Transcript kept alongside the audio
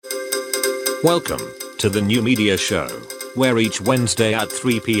Welcome to the New Media Show, where each Wednesday at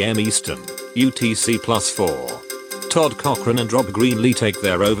 3 p.m. Eastern, UTC +4, Todd Cochran and Rob Greenlee take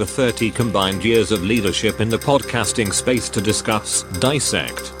their over 30 combined years of leadership in the podcasting space to discuss,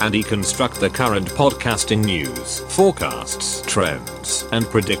 dissect, and deconstruct the current podcasting news, forecasts, trends, and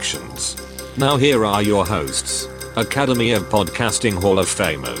predictions. Now here are your hosts, Academy of Podcasting Hall of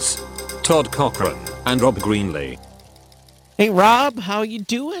Famers, Todd Cochran and Rob Greenlee. Hey Rob, how you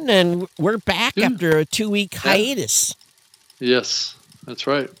doing? And we're back after a 2-week hiatus. Yes, that's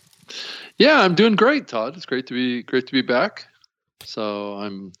right. Yeah, I'm doing great, Todd. It's great to be back. So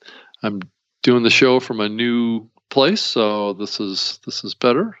I'm doing the show from a new place, so this is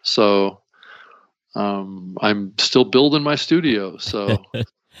better. So I'm still building my studio. So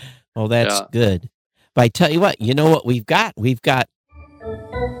well, that's good. But I tell you what, you know what we've got? We've got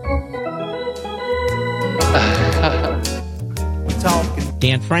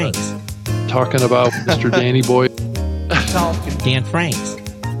Dan Franks. Talking about Mr. Danny Boy. Dan Franks.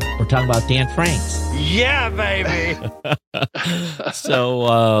 We're talking about Dan Franks. Yeah, baby. So,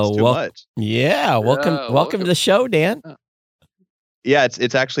 welcome to the show, Dan. Yeah,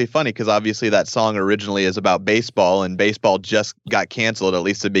 it's actually funny because obviously that song originally is about baseball, and baseball just got canceled, at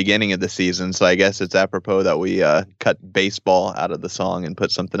least the beginning of the season. So I guess it's apropos that we cut baseball out of the song and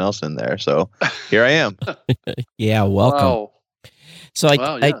put something else in there. So here I am. Yeah, welcome. Wow. So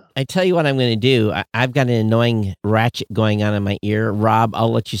I tell you what I'm going to do. I've got an annoying ratchet going on in my ear. Rob,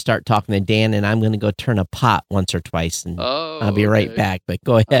 I'll let you start talking to Dan, and I'm going to go turn a pot once or twice, and I'll be right back. But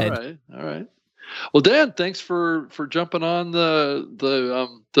go ahead. All right. Well, Dan, thanks for jumping on the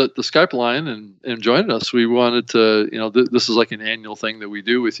Skype line and joining us. We wanted to, this is like an annual thing that we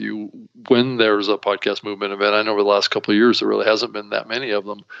do with you when there's a podcast movement event. I know over the last couple of years there really hasn't been that many of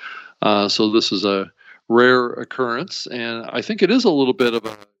them, so this is a rare occurrence, and I think it is a little bit of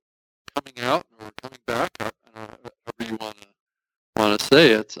a coming out or coming back, however you want to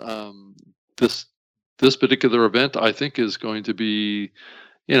say it. This particular event, I think, is going to be,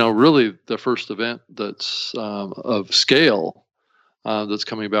 really the first event that's of scale that's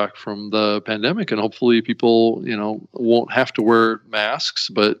coming back from the pandemic, and hopefully people, won't have to wear masks,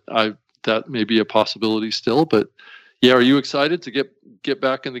 but that may be a possibility still. But yeah, are you excited to get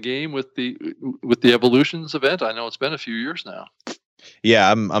back in the game with the Evolutions event? I know it's been a few years now.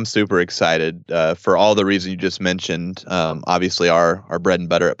 Yeah, I'm super excited for all the reasons you just mentioned. Obviously, our bread and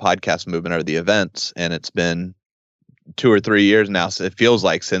butter at Podcast Movement are the events, and it's been 2 or 3 years now. So it feels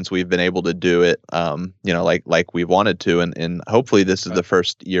like since we've been able to do it, like we wanted to, and hopefully this is the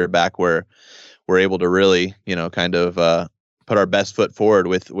first year back where we're able to really, kind of put our best foot forward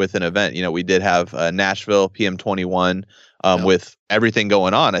with an event. We did have Nashville PM21 with everything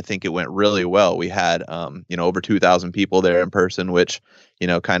going on. I think it went really well. We had over 2,000 people there in person, which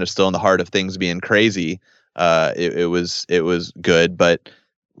kind of still in the heart of things being crazy. It was good, but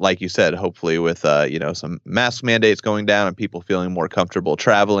like you said, hopefully with some mask mandates going down and people feeling more comfortable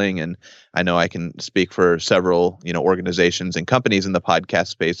traveling. And I know I can speak for several organizations and companies in the podcast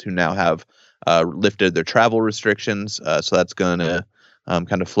space who now have lifted their travel restrictions. So that's going to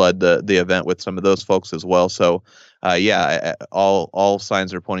kind of flood the event with some of those folks as well. So all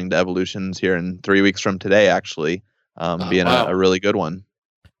signs are pointing to Evolutions here in 3 weeks from today, actually, being a really good one.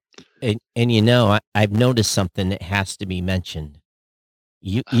 And I've noticed something that has to be mentioned.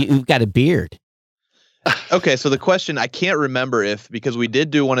 You've got a beard. Okay, so the question, I can't remember because we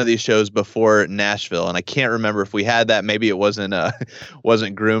did do one of these shows before Nashville, and I can't remember if we had that. Maybe it wasn't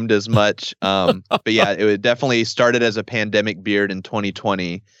groomed as much. But yeah, it definitely started as a pandemic beard in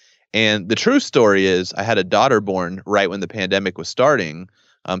 2020. And the true story is I had a daughter born right when the pandemic was starting.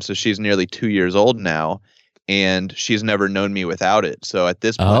 So she's nearly 2 years old now, and she's never known me without it. So at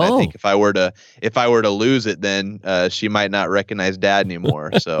this point, I think if I were to lose it, then she might not recognize Dad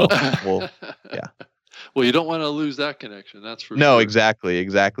anymore. So yeah. Well, you don't want to lose that connection. That's for No, sure.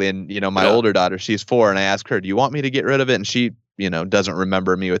 exactly. And my older daughter, she's 4, and I asked her, "Do you want me to get rid of it?" And she, doesn't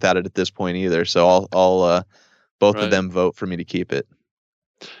remember me without it at this point either. So I'll both of them vote for me to keep it.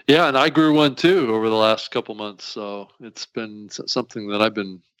 Yeah, and I grew one too over the last couple months. So it's been something that I've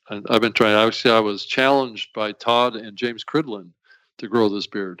been trying. Obviously, I was challenged by Todd and James Cridlin to grow this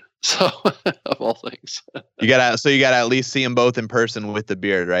beard. So of all things, you gotta at least see them both in person with the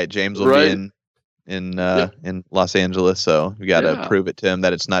beard, right? James will be in Los Angeles, so you got to prove it to him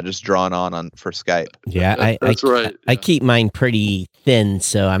that it's not just drawn on for Skype. Yeah, that's right. I keep mine pretty thin,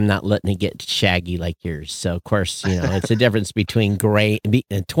 so I'm not letting it get shaggy like yours. So of course, it's a difference between gray,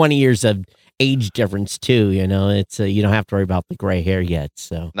 20 years of age difference too. It's you don't have to worry about the gray hair yet.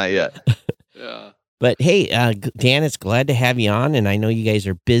 So not yet. Yeah. But hey, Dan, it's glad to have you on, and I know you guys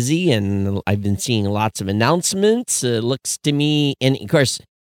are busy, and I've been seeing lots of announcements. Looks to me, and of course,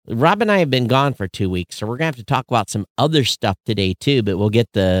 Rob and I have been gone for 2 weeks, so we're gonna have to talk about some other stuff today too. But we'll get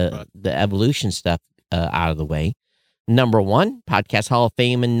the evolution stuff out of the way. Number one, Podcast Hall of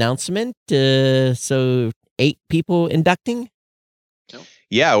Fame announcement. So 8 people inducting.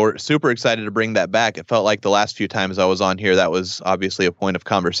 Yeah, we're super excited to bring that back. It felt like the last few times I was on here, that was obviously a point of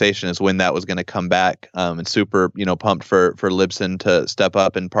conversation, is when that was going to come back. And super, pumped for Libsyn to step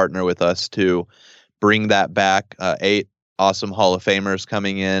up and partner with us to bring that back. 8 awesome Hall of Famers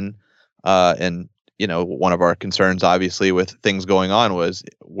coming in. And, one of our concerns, obviously, with things going on was,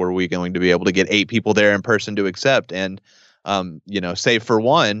 were we going to be able to get 8 people there in person to accept? And, save for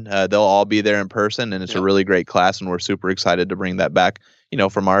one, they'll all be there in person, and it's a really great class, and we're super excited to bring that back.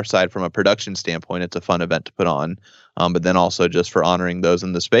 From our side, from a production standpoint, it's a fun event to put on. But then also just for honoring those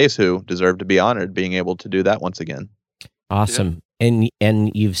in the space who deserve to be honored, being able to do that once again. Awesome. Yeah.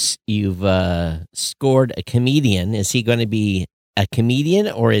 And you've scored a comedian. Is he going to be a comedian,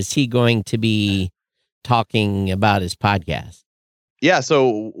 or is he going to be talking about his podcast? Yeah,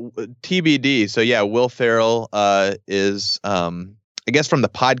 so TBD. So yeah, Will Ferrell is I guess from the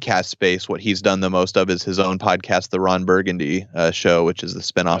podcast space, what he's done the most of is his own podcast, The Ron Burgundy Show, which is the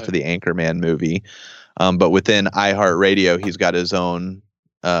spinoff to the Anchorman movie. But within iHeartRadio, he's got his own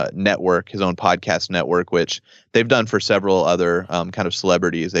network, his own podcast network, which they've done for several other kind of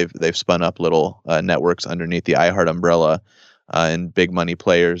celebrities. They've spun up little networks underneath the iHeart umbrella, and Big Money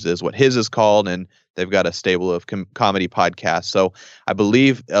Players is what his is called, and they've got a stable of comedy podcasts. So I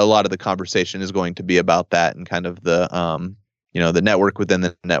believe a lot of the conversation is going to be about that and kind of the the network within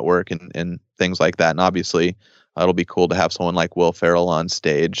the network and things like that. And obviously, it'll be cool to have someone like Will Ferrell on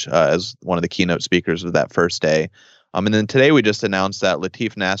stage as one of the keynote speakers of that first day. And then today we just announced that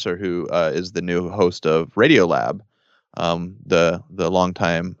Latif Nasser, who is the new host of Radiolab, the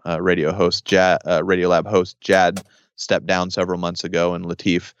longtime Radiolab host Jad stepped down several months ago, and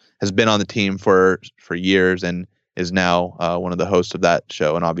Latif has been on the team for years and is now one of the hosts of that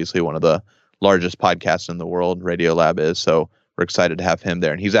show, and obviously one of the largest podcasts in the world, Radiolab is. So we're excited to have him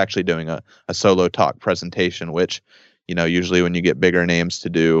there. And he's actually doing a solo talk presentation, which, usually when you get bigger names to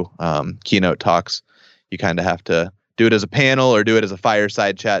do keynote talks, you kind of have to do it as a panel or do it as a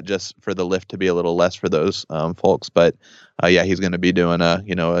fireside chat just for the lift to be a little less for those folks. But he's going to be doing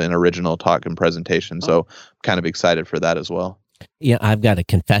an original talk and presentation. So I'm kind of excited for that as well. Yeah, I've got a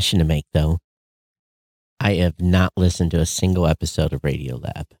confession to make, though. I have not listened to a single episode of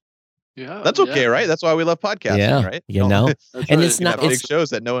Radiolab. Yeah, that's okay, right? That's why we love podcasting, right? And it's not big shows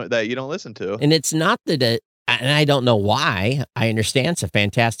that you don't listen to, and it's not that. And I don't know why. I understand it's a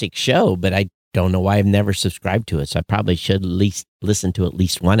fantastic show, but I don't know why I've never subscribed to it. So I probably should at least listen to at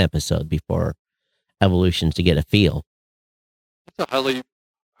least one episode before Evolution to get a feel. It's a highly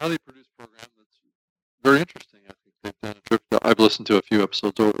produced program that's very interesting. I think they've done a terrific job. I've listened to a few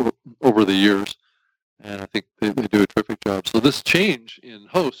episodes over the years, and I think they do a terrific job. So this change in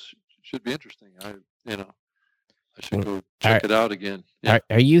hosts should be interesting. I should go check it out again. Yeah.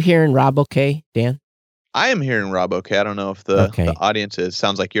 Are you hearing Rob okay, Dan? I am hearing Rob okay. I don't know if the audience is.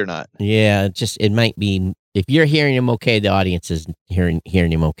 Sounds like you're not. Yeah, it might be. If you're hearing him okay, the audience is hearing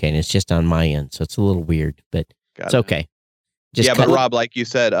him okay, and it's just on my end, so it's a little weird, but it's okay. But Rob, like you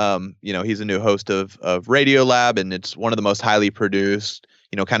said, he's a new host of Radiolab, and it's one of the most highly produced.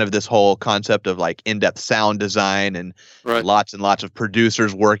 Kind of this whole concept of like in-depth sound design and lots and lots of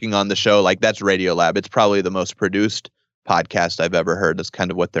producers working on the show. Like that's Radiolab. It's probably the most produced podcast I've ever heard. That's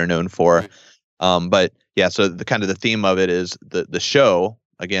kind of what they're known for. Right. But yeah, so the kind of the theme of it is the show,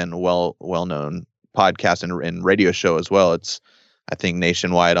 again, well-known podcast and radio show as well. It's, I think,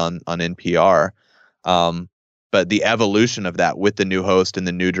 nationwide on NPR. But the evolution of that with the new host and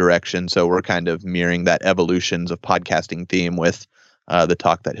the new direction. So we're kind of mirroring that evolutions of podcasting theme with the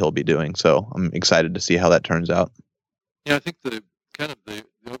talk that he'll be doing. So I'm excited to see how that turns out. Yeah, I think the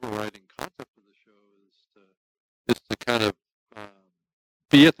overriding concept of the show is to kind of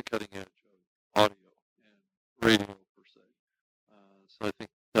be at the cutting edge of audio and radio per se. So I think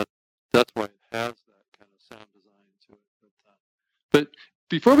that's why it has that kind of sound design to it. But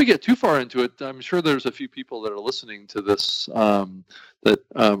before we get too far into it, I'm sure there's a few people that are listening to this that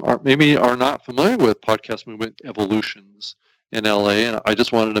are not familiar with Podcast Movement Evolutions in LA, and I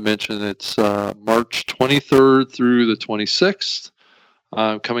just wanted to mention it's March 23rd through the 26th,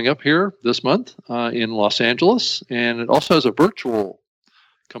 coming up here this month in Los Angeles, and it also has a virtual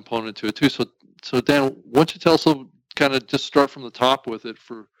component to it too. So Dan, why don't you tell us, kind of just start from the top with it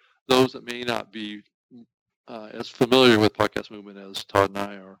for those that may not be as familiar with Podcast Movement as Todd and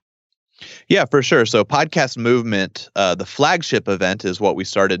I are. Yeah, for sure. So Podcast Movement, the flagship event is what we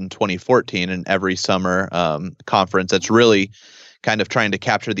started in 2014, and every summer conference that's really kind of trying to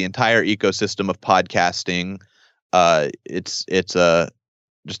capture the entire ecosystem of podcasting. It's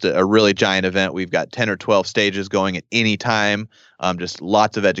just a really giant event. We've got 10 or 12 stages going at any time. Just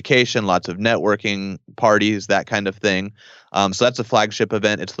lots of education, lots of networking parties, that kind of thing. So that's a flagship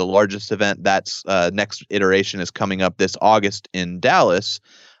event. It's the largest event. That's next iteration is coming up this August in Dallas.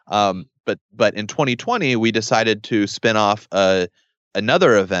 But in 2020, we decided to spin off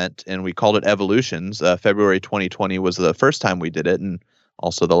another event, and we called it Evolutions. February 2020 was the first time we did it, and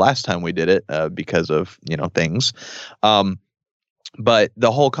also the last time we did it because of things. But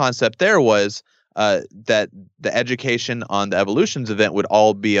the whole concept there was that the education on the Evolutions event would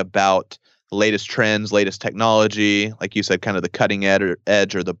all be about the latest trends, latest technology, like you said, kind of the cutting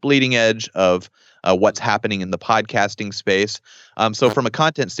edge or the bleeding edge of what's happening in the podcasting space. So from a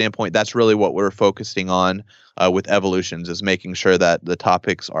content standpoint, that's really what we're focusing on with Evolutions, is making sure that the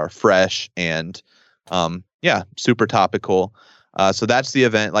topics are fresh and super topical. So that's the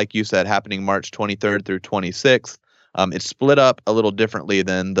event, like you said, happening March 23rd through 26th. It's split up a little differently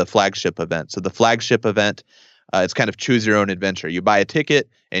than the flagship event. So the flagship event, it's kind of choose your own adventure. You buy a ticket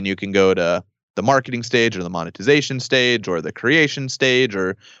and you can go to the marketing stage or the monetization stage or the creation stage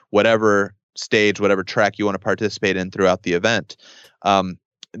or whatever stage, whatever track you want to participate in throughout the event.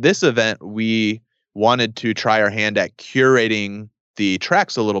 This event, we wanted to try our hand at curating the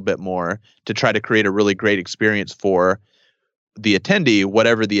tracks a little bit more to try to create a really great experience for the attendee,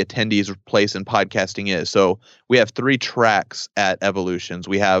 whatever the attendee's place in podcasting is. So we have 3 tracks at Evolutions.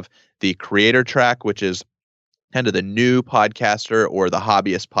 We have the creator track, which is kind of the new podcaster or the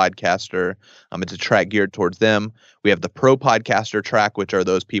hobbyist podcaster. It's a track geared towards them. We have the pro podcaster track, which are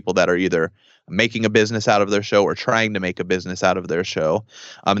those people that are either making a business out of their show or trying to make a business out of their show.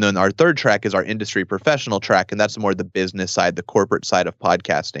 And then our third track is our industry professional track, and that's more the business side, the corporate side of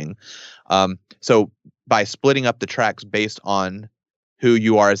podcasting. So by splitting up the tracks based on who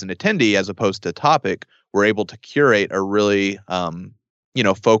you are as an attendee as opposed to topic, we're able to curate a really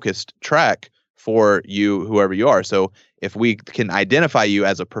focused track for you, whoever you are. So if we can identify you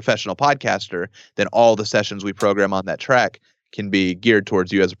as a professional podcaster, then all the sessions we program on that track can be geared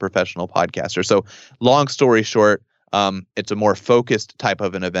towards you as a professional podcaster. So long story short, it's a more focused type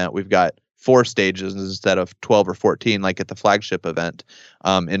of an event. We've got 4 stages instead of 12 or 14 like at the flagship event.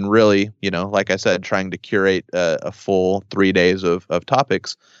 And really, like I said, trying to curate a full 3 days of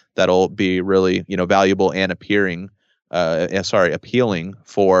topics that'll be really, valuable and appealing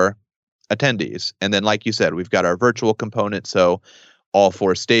for attendees. And then, like you said, we've got our virtual component. So all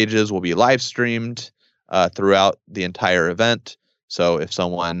 4 stages will be live streamed throughout the entire event. So if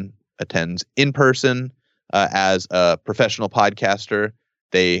someone attends in person as a professional podcaster,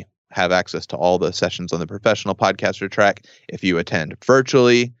 they have access to all the sessions on the professional podcaster track. If you attend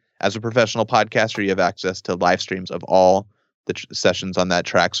virtually as a professional podcaster, you have access to live streams of all the sessions on that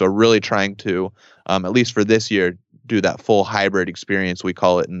track. So really trying to, at least for this year, do that full hybrid experience. We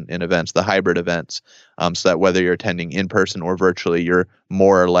call it in events, the hybrid events, so that whether you're attending in person or virtually, you're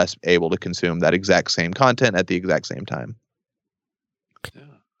more or less able to consume that exact same content at the exact same time. Yeah,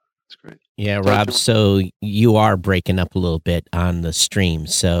 that's great. Yeah, Rob, so you are breaking up a little bit on the stream,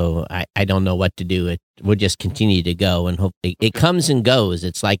 so I don't know what to do. We'll just continue to go, and hope it comes and goes.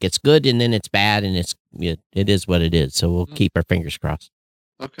 It's like it's good, and then it's bad, and it is what it is. So we'll keep our fingers crossed.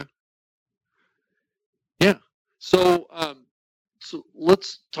 Okay. Yeah. So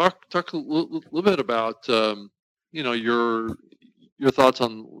let's talk a little bit about your thoughts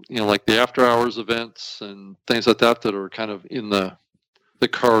on like the after hours events and things like that are kind of in the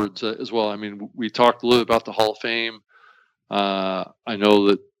cards as well. I mean, we talked a little bit about the Hall of Fame. I know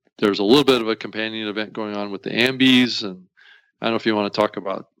that there's a little bit of a companion event going on with the Ambies, and I don't know if you want to talk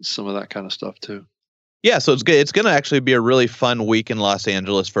about some of that kind of stuff too. Yeah, so it's good. It's going to actually be a really fun week in Los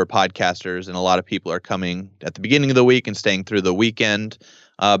Angeles for podcasters, and a lot of people are coming at the beginning of the week and staying through the weekend.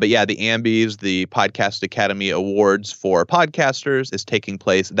 But yeah, the Ambies, the Podcast Academy Awards for podcasters, is taking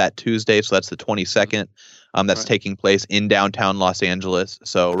place that Tuesday, so that's the 22nd. That's taking place in downtown Los Angeles,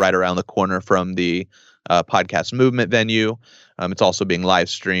 so right around the corner from the Podcast Movement venue. It's also being live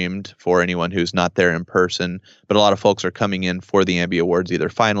streamed for anyone who's not there in person. But a lot of folks are coming in for the Ambie Awards, either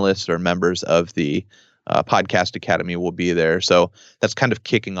finalists or members of the Podcast Academy will be there. So that's kind of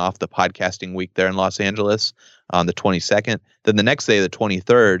kicking off the podcasting week there in Los Angeles on the 22nd. Then the next day, the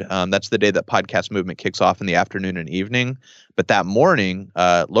 23rd, that's the day that Podcast Movement kicks off in the afternoon and evening. But that morning,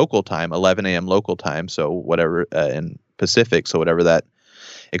 local time, 11 a.m. local time, so whatever in Pacific, so whatever that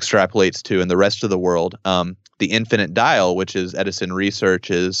extrapolates to in the rest of the world, the Infinite Dial, which is Edison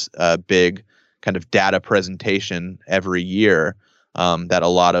Research's big kind of data presentation every year, that a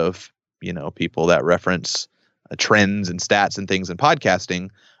lot of people that reference trends and stats and things in podcasting,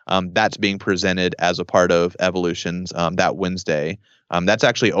 that's being presented as a part of Evolutions that Wednesday. That's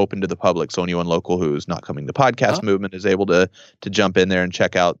actually open to the public, so anyone local who's not coming to Podcast Movement is able to jump in there and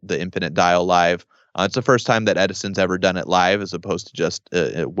check out the Infinite Dial live. It's the first time that Edison's ever done it live as opposed to just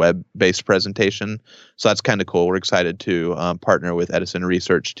a web-based presentation. So that's kind of cool. We're excited to partner with Edison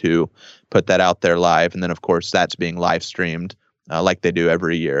Research to put that out there live. And then, of course, that's being live streamed like they do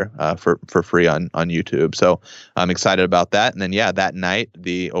every year for free on YouTube. So I'm excited about that. And then, that night,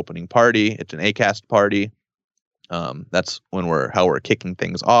 the opening party, it's an Acast party. That's when we're kicking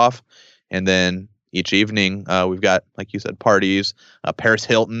things off. And then each evening, we've got, like you said, parties. Paris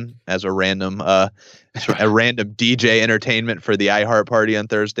Hilton as a random DJ entertainment for the iHeart party on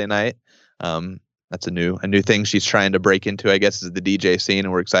Thursday night. That's a new thing she's trying to break into, I guess, is the DJ scene,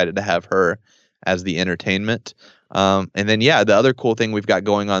 and we're excited to have her as the entertainment. And then, the other cool thing we've got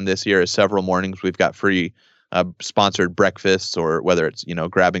going on this year is several mornings we've got free sponsored breakfasts, or whether it's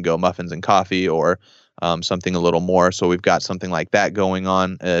grab and go muffins and coffee or something a little more. So we've got something like that going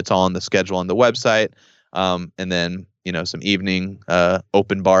on. It's all on the schedule on the website. And then, some evening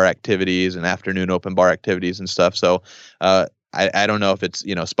open bar activities and afternoon open bar activities and stuff. So I don't know if it's,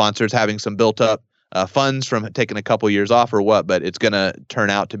 sponsors having some built up funds from taking a couple years off or what, but it's going to turn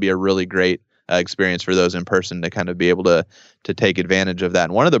out to be a really great experience for those in person to kind of be able to take advantage of that.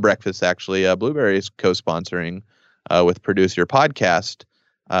 And one of the breakfasts, actually, Blueberry is co-sponsoring with Produce Your Podcast.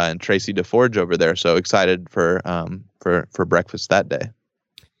 And Tracy DeForge over there. So excited for breakfast that day.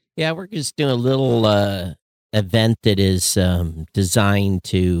 Yeah, we're just doing a little event that is designed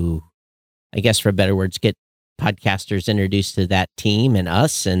to, I guess for better words, get podcasters introduced to that team and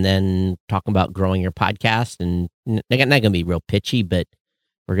us, and then talking about growing your podcast. And they're not going to be real pitchy, but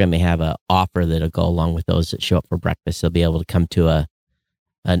we're going to have an offer that'll go along with those that show up for breakfast. They'll be able to come to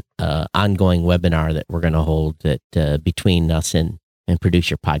an ongoing webinar that we're going to hold that between us and Produce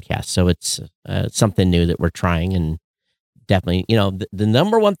Your Podcast. So it's something new that we're trying, and definitely, the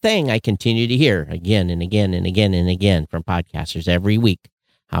number one thing I continue to hear again and again and again and again from podcasters every week: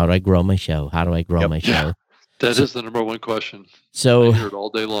 how do I grow my show? How do I grow my show? Yeah, that is the number one question. So I hear it all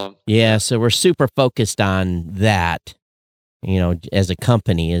day long. Yeah, so we're super focused on that. As a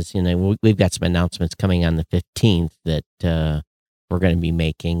company, we've got some announcements coming on the 15th that we're going to be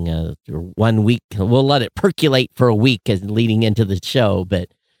making 1 week. We'll let it percolate for a week as leading into the show, but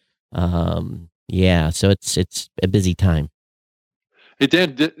so it's a busy time. Hey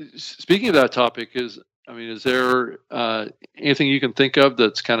Dan, speaking of that topic, is there anything you can think of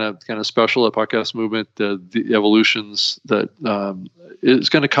that's kind of special at Podcast Movement, the Evolutions, that is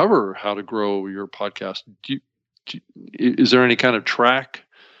going to cover how to grow your podcast? Is there any kind of track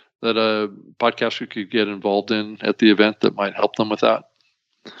that a podcaster could get involved in at the event that might help them with that?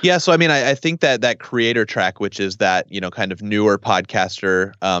 Yeah, so I think that creator track, which is that kind of newer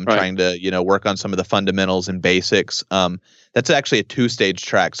podcaster trying to work on some of the fundamentals and basics, that's actually a 2-stage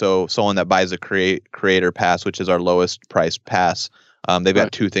track. So someone that buys a creator pass, which is our lowest price pass, they've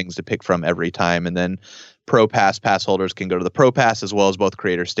got 2 things to pick from every time, and then Pro Pass holders can go to the Pro Pass as well as both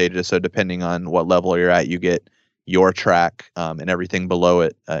creator stages. So depending on what level you're at, you get your track and everything below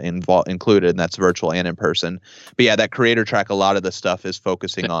it included, and that's virtual and in person. But yeah, that creator track, a lot of the stuff is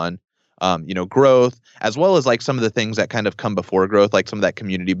focusing on growth, as well as like some of the things that kind of come before growth, like some of that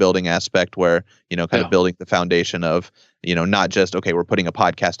community building aspect where of building the foundation of not just, okay, we're putting a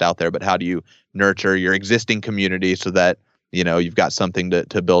podcast out there, but how do you nurture your existing community so that you've got something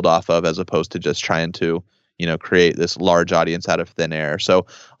to build off of, as opposed to just trying to create this large audience out of thin air. So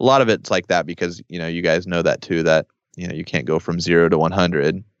a lot of it's like that, because, you guys know that too, that, you can't go from 0 to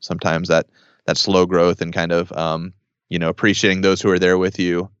 100. Sometimes that slow growth and kind of, appreciating those who are there with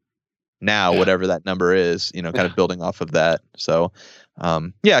you now, whatever that number is, kind of building off of that. So,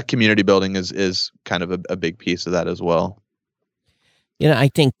 community building is kind of a big piece of that as well. I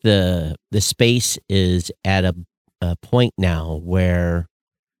think the space is at a point now where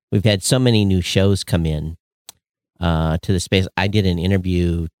we've had so many new shows come in to the space. I did an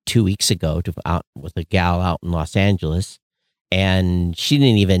interview 2 weeks ago with a gal out in Los Angeles, and she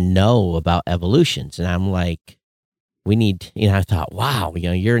didn't even know about Evolutions. And I'm like, we need, I thought, wow,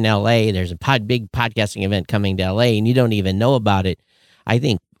 you're in LA, there's a big podcasting event coming to LA, and you don't even know about it. I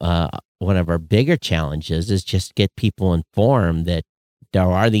think one of our bigger challenges is just get people informed that there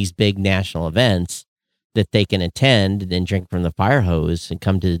are these big national events that they can attend and then drink from the fire hose and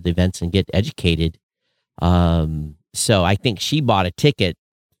come to the events and get educated. So I think she bought a ticket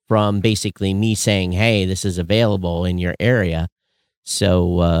from basically me saying, hey, this is available in your area.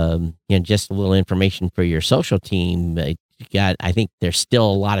 So, just a little information for your social team. I think there's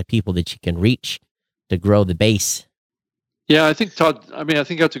still a lot of people that you can reach to grow the base. Yeah, I think, Todd, I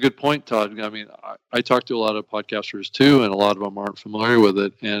think that's a good point, Todd. I talk to a lot of podcasters too, and a lot of them aren't familiar with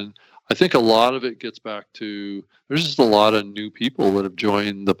it. And I think a lot of it gets back to, there's just a lot of new people that have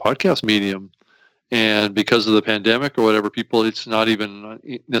joined the podcast medium. And because of the pandemic or whatever, people, it's not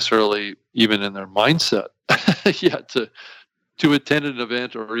even necessarily even in their mindset yet to attend an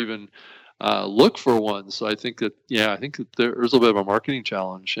event or even look for one. So I think that there's a little bit of a marketing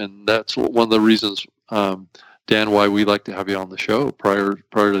challenge, and that's one of the reasons, Dan, why we like to have you on the show prior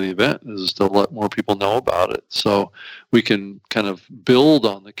to the event, is to let more people know about it, so we can kind of build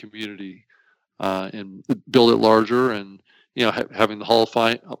on the community and build it larger. And having the Hall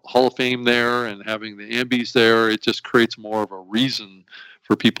of Fame there and having the Ambies there, it just creates more of a reason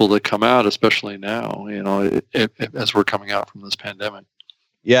for people to come out, especially now, as we're coming out from this pandemic.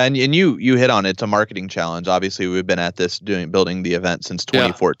 Yeah, and you hit on it. It's a marketing challenge. Obviously, we've been at this building the event since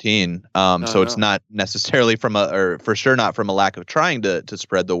 2014. So it's not necessarily for sure not from a lack of trying to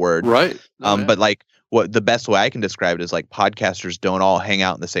spread the word. Right. But like, what the best way I can describe it is, like, podcasters don't all hang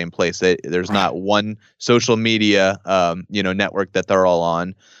out in the same place. There's not one social media network that they're all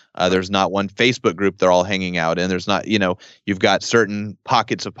on. There's not one Facebook group they're all hanging out in. There's not, you've got certain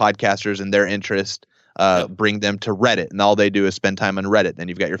pockets of podcasters and their interest bring them to Reddit, and all they do is spend time on Reddit. Then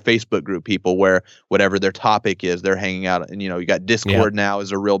you've got your Facebook group people where whatever their topic is, they're hanging out. And, you got Discord now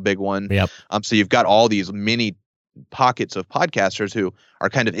is a real big one. Yep. So you've got all these mini pockets of podcasters who are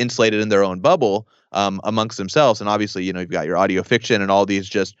kind of insulated in their own bubble amongst themselves. And obviously, you've got your audio fiction and all these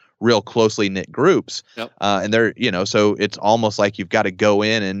just real closely knit groups. Yep. And they're, so it's almost like you've got to go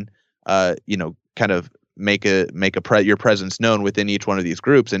in and, kind of make your presence known within each one of these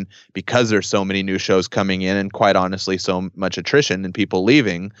groups. And because there's so many new shows coming in, and quite honestly, so much attrition and people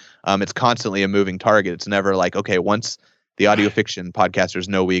leaving, it's constantly a moving target. It's never like, okay, once the audio fiction podcasters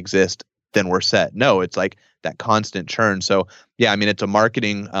know we exist, then we're set. No, it's like that constant churn. So yeah, it's a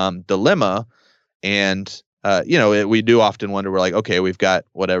marketing dilemma. And we do often wonder, we're like, okay, we've got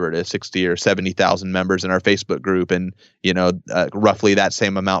whatever it is, 60 or 70,000 members in our Facebook group, and roughly that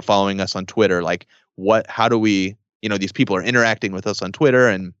same amount following us on Twitter. Like, how do we, these people are interacting with us on Twitter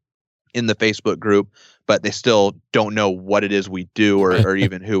and in the Facebook group, but they still don't know what it is we do or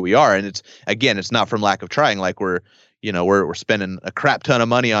even who we are. And it's not from lack of trying. Like, we're spending a crap ton of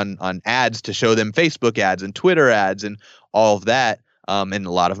money on ads to show them Facebook ads and Twitter ads and all of that. And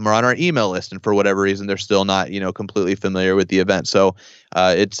a lot of them are on our email list, and for whatever reason, they're still not, completely familiar with the event. So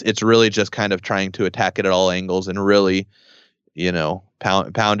it's really just kind of trying to attack it at all angles and really,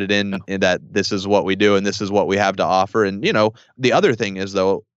 pound it in that this is what we do and this is what we have to offer. And, the other thing is,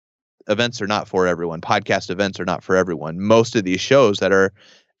 though, events are not for everyone. Podcast events are not for everyone. Most of these shows that are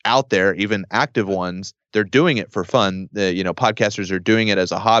out there, even active ones, they're doing it for fun. Podcasters are doing it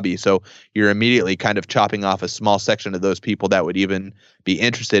as a hobby. So you're immediately kind of chopping off a small section of those people that would even be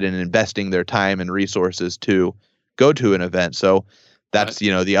interested in investing their time and resources to go to an event. So that's,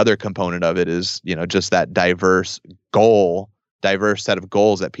 the other component of it is, just that diverse set of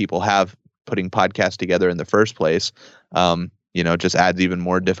goals that people have putting podcasts together in the first place, just adds even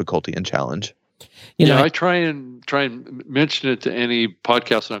more difficulty and challenge. I try and mention it to any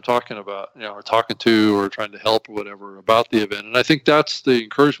podcast that I'm talking about, or talking to, or trying to help or whatever about the event. And I think that's the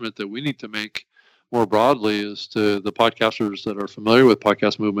encouragement that we need to make more broadly, is to the podcasters that are familiar with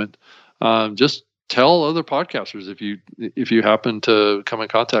Podcast Movement. Just tell other podcasters, if you happen to come in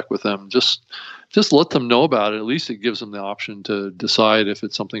contact with them, just let them know about it. At least it gives them the option to decide if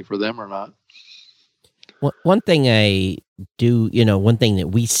it's something for them or not. One thing I do, one thing that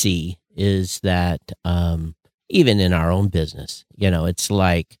we see is that even in our own business, it's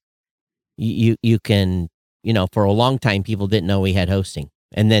like you can, for a long time, people didn't know we had hosting.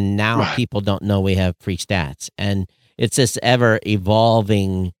 And then now people don't know we have free stats. And it's this ever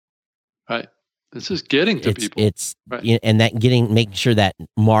evolving. Right. It's just getting to people. It's and making sure that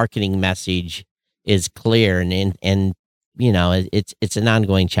marketing message is clear. And it's an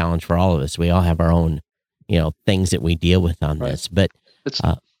ongoing challenge for all of us. We all have our own, things that we deal with on this. But it's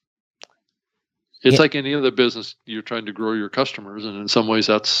like any other business. You're trying to grow your customers, and in some ways,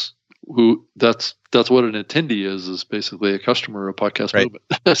 that's what an attendee is basically a customer of Podcast Movement.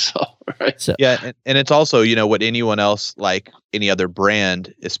 So yeah, and it's also what anyone else, like any other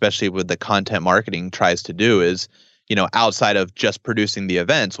brand, especially with the content marketing, tries to do is outside of just producing the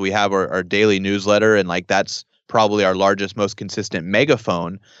events, we have our daily newsletter, and like that's probably our largest, most consistent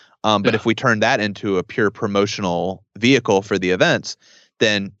megaphone. But if we turn that into a pure promotional vehicle for the events,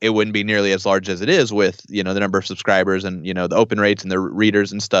 then it wouldn't be nearly as large as it is with, the number of subscribers and, the open rates and the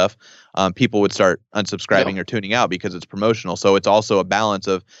readers and stuff. People would start unsubscribing or tuning out because it's promotional. So it's also a balance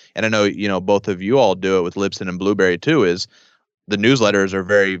of, and I know, both of you all do it with Libsyn and Blueberry too, is the newsletters are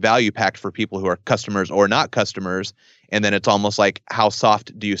very value packed for people who are customers or not customers. And then it's almost like, how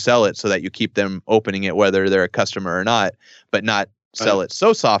soft do you sell it so that you keep them opening it, whether they're a customer or not, but not sell it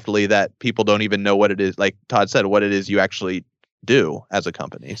so softly that people don't even know what it is, like Todd said, what it is you actually do as a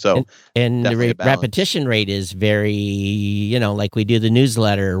company. So and the repetition rate is very, like we do the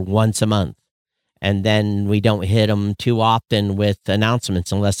newsletter once a month, and then we don't hit them too often with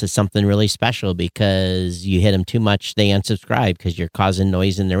announcements unless it's something really special, because you hit them too much, they unsubscribe because you're causing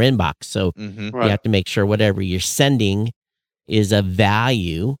noise in their inbox. So you have to make sure whatever you're sending is of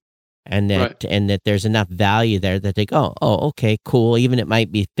value, and that there's enough value there that they go, oh, okay, cool. Even it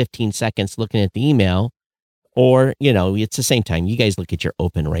might be 15 seconds looking at the email. Or, it's the same time. You guys look at your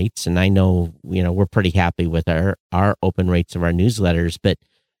open rates, and I know, we're pretty happy with our open rates of our newsletters, but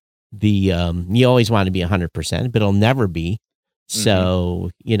you always want to be 100%, but it'll never be. So,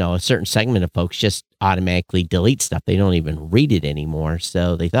 a certain segment of folks just automatically delete stuff. They don't even read it anymore.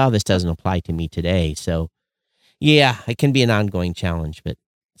 So they thought, this doesn't apply to me today. So yeah, it can be an ongoing challenge, but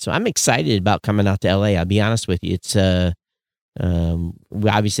so I'm excited about coming out to LA. I'll be honest with you. It's, we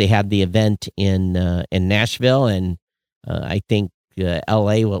obviously had the event in Nashville, and I think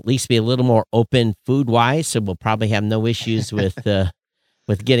LA will at least be a little more open food wise, so we'll probably have no issues with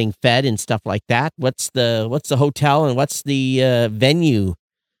getting fed and stuff like that. What's the hotel and what's the venue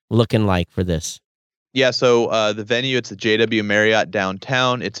looking like for this? Yeah, so the venue, it's the JW Marriott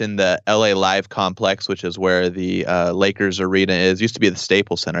downtown. It's in the LA Live complex, which is where the Lakers arena is. It used to be the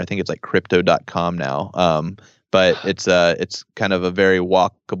Staples Center. I think it's like crypto.com now. But it's kind of a very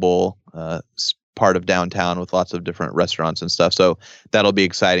walkable part of downtown with lots of different restaurants and stuff. So that'll be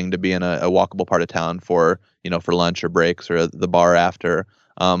exciting to be in a walkable part of town for lunch or breaks or the bar after.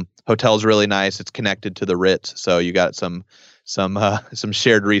 Hotel's really nice. It's connected to the Ritz, so you got some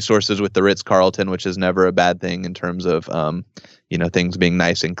shared resources with the Ritz-Carlton, which is never a bad thing in terms of things being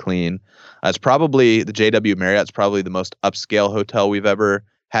nice and clean. It's probably the JW Marriott's probably the most upscale hotel we've ever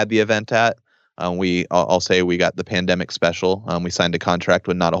had the event at. I'll say we got the pandemic special. We signed a contract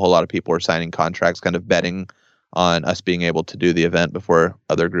when not a whole lot of people were signing contracts, kind of betting on us being able to do the event before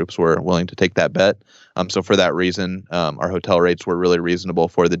other groups were willing to take that bet. So for that reason, our hotel rates were really reasonable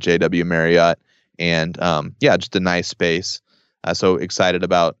for the JW Marriott, and just a nice space. So excited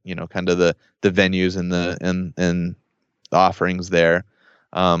about kind of the venues and the offerings there.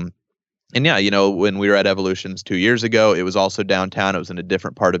 And yeah, when we were at Evolutions 2 years ago, it was also downtown. It was in a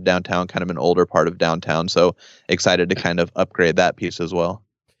different part of downtown, kind of an older part of downtown. So excited to kind of upgrade that piece as well.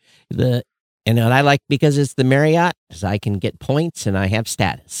 And what I like, because it's the Marriott, is I can get points and I have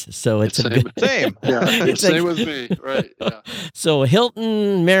status. So it's same. Yeah, it's same with me, right? Yeah. So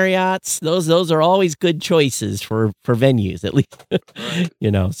Hilton, Marriott's, those are always good choices for venues, at least.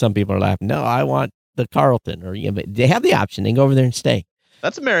 Right. Some people are laughing. No, I want the Carlton, but they have the option. They can go over there and stay.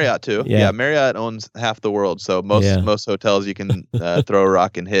 That's a Marriott too. Yeah, Marriott owns half the world, so most hotels you can throw a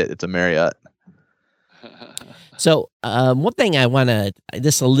rock and hit, it's a Marriott. So one thing I want to,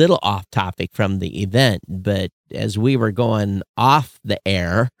 this is a little off topic from the event, but as we were going off the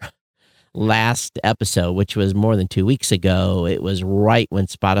air last episode, which was more than 2 weeks ago, it was right when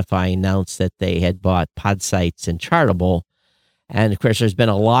Spotify announced that they had bought Podsights and Chartable. And of course, there's been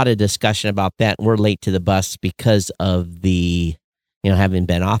a lot of discussion about that. And we're late to the bus because of the, having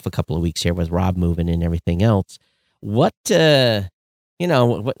been off a couple of weeks here with Rob moving and everything else. What are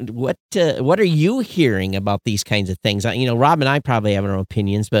you hearing about these kinds of things? Rob and I probably have our own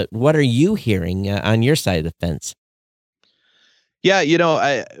opinions, but what are you hearing on your side of the fence?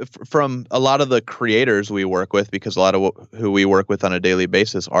 Yeah, from a lot of the creators we work with, because a lot of who we work with on a daily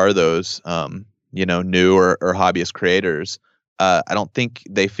basis are those, new or hobbyist creators. I don't think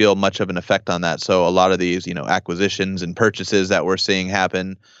they feel much of an effect on that. So a lot of these, acquisitions and purchases that we're seeing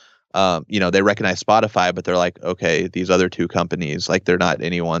happen, they recognize Spotify, but they're like, okay, these other two companies, like they're not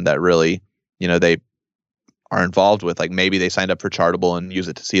anyone that really, they are involved with. Like maybe they signed up for Chartable and use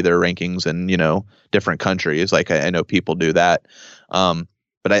it to see their rankings in, different countries. Like I know people do that.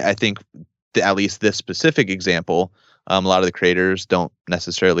 But I think at least this specific example, a lot of the creators don't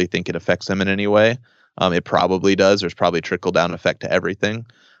necessarily think it affects them in any way. It probably does. There's probably trickle down effect to everything.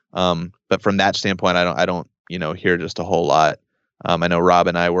 But from that standpoint, I don't hear just a whole lot. I know Rob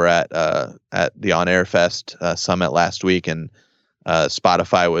and I were at the On Air Fest summit last week, and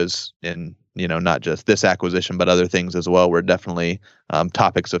Spotify was in, not just this acquisition, but other things as well, were definitely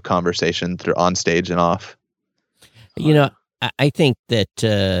topics of conversation through on stage and off. I think that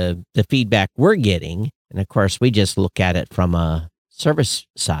the feedback we're getting, and of course we just look at it from a service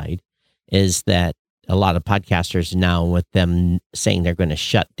side, is that a lot of podcasters now, with them saying they're going to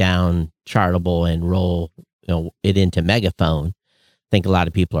shut down Chartable and roll it into Megaphone, I think a lot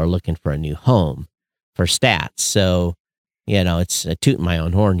of people are looking for a new home for stats. So, it's tooting my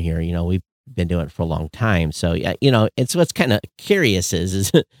own horn here. We've been doing it for a long time. So, it's what's kind of curious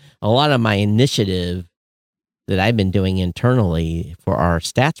is a lot of my initiative that I've been doing internally for our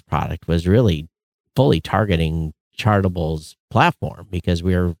stats product was really fully targeting Chartable's platform, because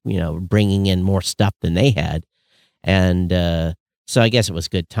we were, bringing in more stuff than they had. And so I guess it was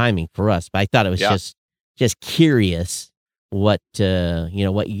good timing for us, but I thought it was just curious what you're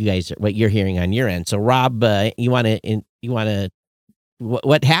hearing on your end. So Rob,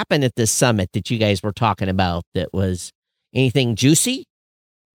 what happened at this summit that you guys were talking about that was anything juicy?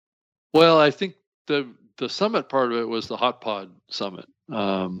 Well, I think the summit part of it was the Hot Pod Summit,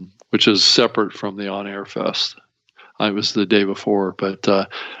 which is separate from the On Air Fest. It was the day before, but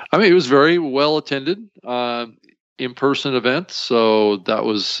it was very well attended, in-person event. So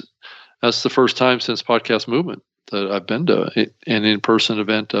that's the first time since Podcast Movement that I've been to an in-person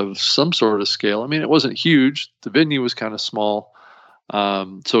event of some sort of scale. It wasn't huge. The venue was kind of small,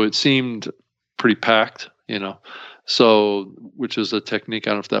 so it seemed pretty packed, So, which is a technique. I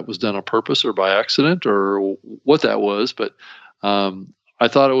don't know if that was done on purpose or by accident or what that was, but I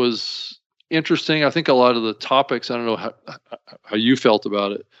thought it was interesting. I think a lot of the topics, I don't know how you felt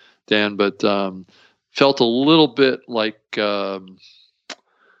about it, Dan, but felt a little bit like that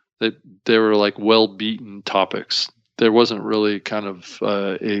they were like well-beaten topics. There wasn't really kind of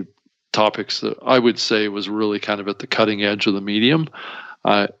a topics that I would say was really kind of at the cutting edge of the medium.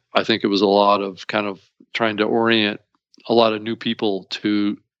 I think it was a lot of kind of trying to orient a lot of new people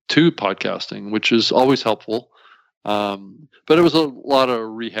to podcasting, which is always helpful. But it was a lot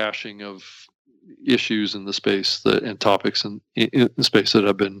of rehashing of issues in the space and topics in the space that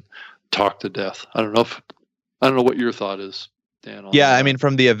have been talked to death. I don't know what your thought is, Dan.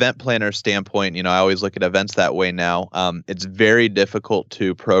 From the event planner standpoint, I always look at events that way now. It's very difficult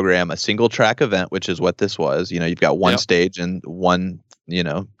to program a single track event, which is what this was. You've got one stage and one,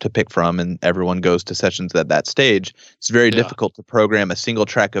 to pick from, and everyone goes to sessions at that stage. It's very difficult to program a single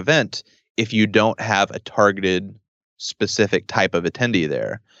track event if you don't have a targeted specific type of attendee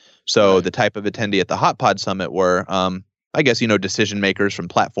there. So the type of attendee at the Hot Pod Summit were, decision makers from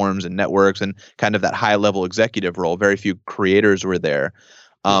platforms and networks and kind of that high level executive role. Very few creators were there.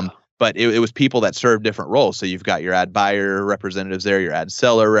 But it was people that served different roles. So you've got your ad buyer representatives there, your ad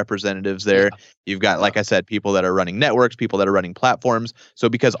seller representatives there. Yeah. You've got, like I said, people that are running networks, people that are running platforms. So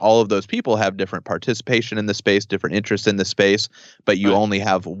because all of those people have different participation in the space, different interests in the space, but you only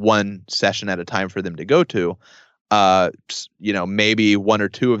have one session at a time for them to go to, maybe one or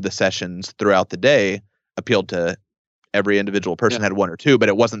two of the sessions throughout the day appealed to every individual person, had one or two, but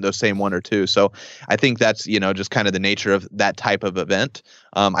it wasn't those same one or two. So I think that's, just kind of the nature of that type of event.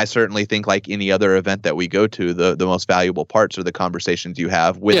 I certainly think, like any other event that we go to, the most valuable parts are the conversations you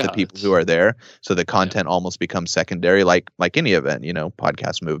have with the people who are there. So the content almost becomes secondary, like any event,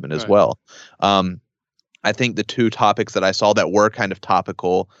 Podcast Movement as well. I think the two topics that I saw that were kind of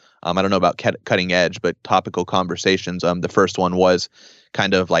topical, I don't know about cutting edge, but topical conversations. The first one was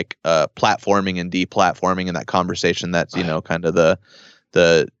kind of like platforming and deplatforming, and that conversation that's, kind of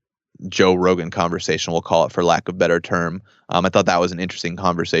the Joe Rogan conversation, we'll call it for lack of better term. I thought that was an interesting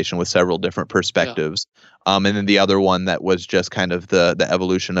conversation with several different perspectives. And then the other one that was just kind of the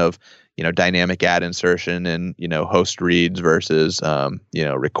evolution of, dynamic ad insertion and, host reads versus,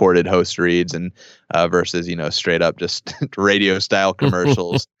 recorded host reads and versus, straight up just radio style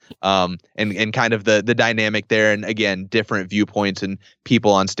commercials. And kind of the dynamic there. And again, different viewpoints and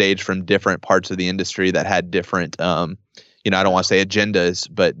people on stage from different parts of the industry that had different, I don't want to say agendas,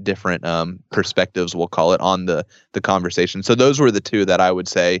 but different perspectives, we'll call it, on the conversation. So those were the two that I would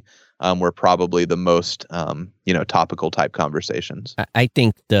say were probably the most, topical type conversations. I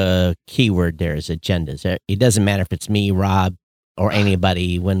think the key word there is agendas. It doesn't matter if it's me, Rob, or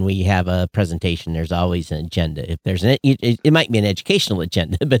anybody. When we have a presentation, there's always an agenda. If there's it might be an educational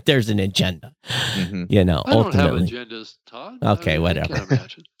agenda, but there's an agenda. Mm-hmm. I don't ultimately have agendas, Todd. Okay, whatever. I can't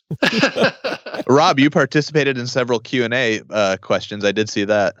imagine. Rob, you participated in several Q&A questions. I did see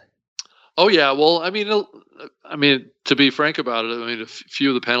that. Oh yeah, well, to be frank about it, a few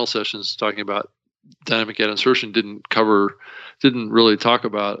of the panel sessions talking about dynamic ad insertion didn't really talk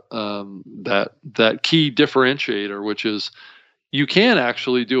about that key differentiator, which is you can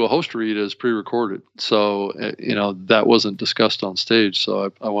actually do a host read as pre-recorded. So that wasn't discussed on stage,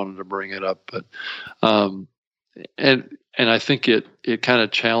 so I wanted to bring it up. But I think it kind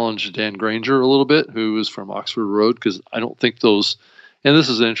of challenged Dan Granger a little bit, who is from Oxford Road, because I don't think those. And this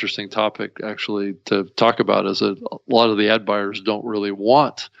is an interesting topic actually to talk about, is that a lot of the ad buyers don't really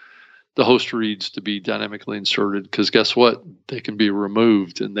want the host reads to be dynamically inserted, because guess what? They can be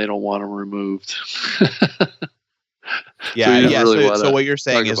removed, and they don't want them removed. So what you're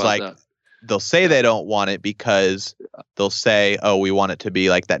saying is like they'll say they don't want it because they'll say, oh, we want it to be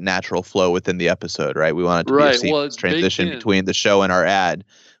like that natural flow within the episode, right? We want it to be a seamless transition between the show and our ad.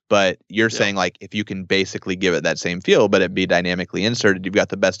 But you're saying like if you can basically give it that same feel, but it be dynamically inserted, you've got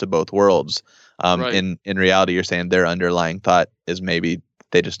the best of both worlds. In reality, you're saying their underlying thought is maybe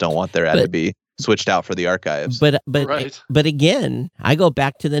they just don't want their ad to be switched out for the archives. But again, I go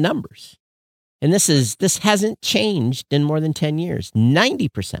back to the numbers, and this hasn't changed in more than 10 years.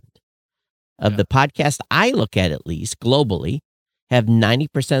 90% of the podcasts I look at least globally, have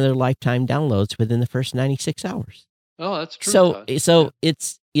 90% of their lifetime downloads within the first 96 hours. Oh, that's true. So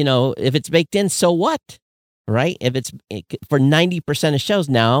it's, if it's baked in, so what? Right? If it's for 90% of shows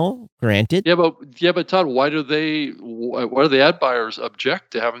now, granted. Yeah, but Todd, why do the ad buyers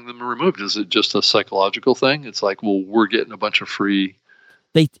object to having them removed? Is it just a psychological thing? It's like, well, we're getting a bunch of free.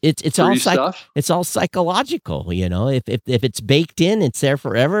 It's all psychological. If it's baked in, it's there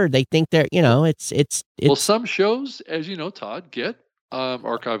forever. They think they're, it's. Well, some shows, as you know, Todd, get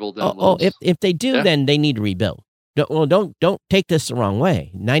archival downloads. If they do, then they need to rebuild. Don't take this the wrong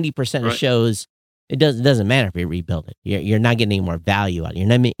way. 90% of shows, it doesn't matter if you rebuild it. You're not getting any more value out of it. You're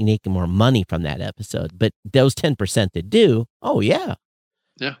not making more money from that episode. But those 10% that do,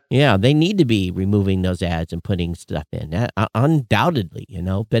 they need to be removing those ads and putting stuff in. Undoubtedly,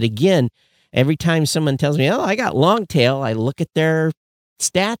 But again, every time someone tells me, I got long tail, I look at their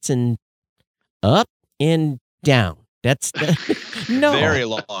stats and up and down. That's no very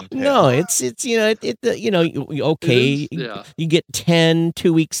long tail. No, it's okay. You get 10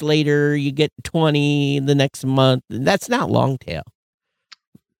 2 weeks later, you get 20 the next month. That's not long tail.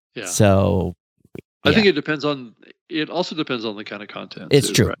 Yeah. So I think it also depends on the kind of content. It's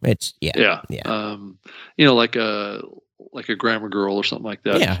too, true. Right? It's like a Grammar Girl or something like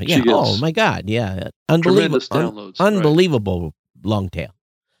that. Yeah. Oh my God. Yeah. Unbelievable downloads. Unbelievable long tail.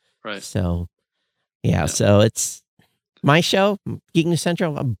 Right. So so it's my show, Geek News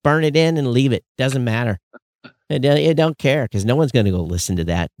Central. I'll burn it in and leave it. Doesn't matter. I don't care, because no one's going to go listen to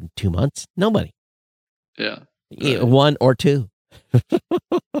that in 2 months. Nobody. Yeah. Right. 1 or 2.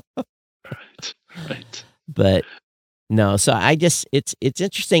 Right. But no, so it's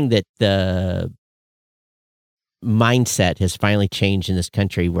interesting that the mindset has finally changed in this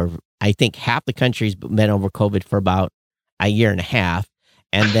country, where I think half the country's been over COVID for about a year and a half.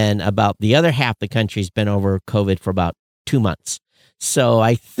 And then about the other half of the country's been over COVID for about 2 months. So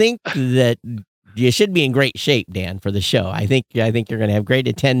I think that you should be in great shape, Dan, for the show. I think you're going to have great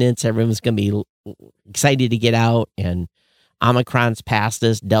attendance. Everyone's going to be excited to get out. And Omicron's past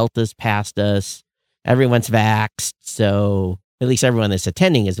us, Delta's past us. Everyone's vaxxed. So at least everyone that's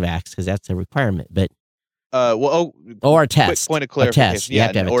attending is vaxxed, because that's a requirement. But or a test. Quick point of clarification. Test. You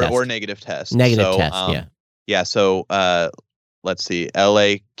have to have a test. Or negative test. Negative test. Yeah. So let's see.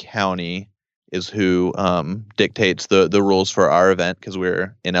 LA County is who dictates the rules for our event, because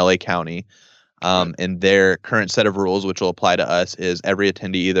we're in LA County. And their current set of rules, which will apply to us, is every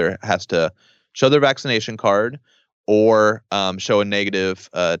attendee either has to show their vaccination card or show a negative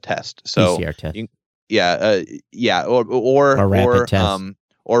test. So PCR test. Or rapid test.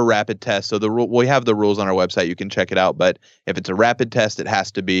 Or rapid test. So we have the rules on our website. You can check it out. But if it's a rapid test, it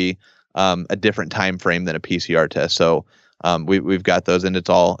has to be a different time frame than a PCR test. So we've got those, and it's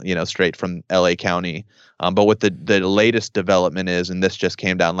all straight from LA County. But what the latest development is, and this just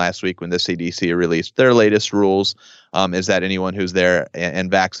came down last week when the CDC released their latest rules, is that anyone who's there and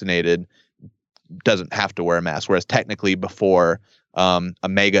vaccinated doesn't have to wear a mask. Whereas technically before, a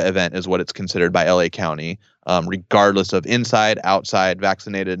mega event is what it's considered by LA County, regardless of inside, outside,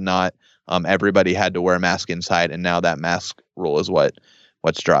 vaccinated, not. Everybody had to wear a mask inside, and now that mask rule is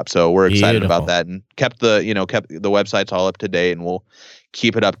what's dropped. So we're excited about that, and kept the websites all up to date, and we'll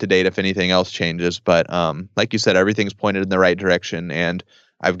keep it up to date if anything else changes. But like you said, everything's pointed in the right direction. And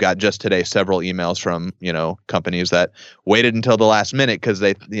I've got just today several emails from companies that waited until the last minute because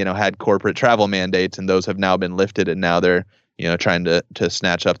they had corporate travel mandates, and those have now been lifted, and now they're trying to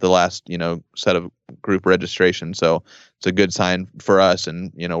snatch up the last set of group registration. So it's a good sign for us,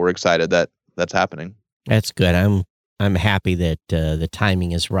 and we're excited that that's happening. That's good. I'm happy that the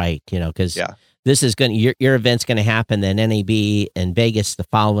timing is right, because this is your event's going to happen, then NAB and Vegas the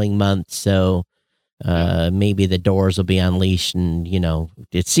following month. So maybe the doors will be unleashed, and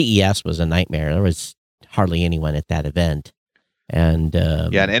CES was a nightmare. There was hardly anyone at that event. And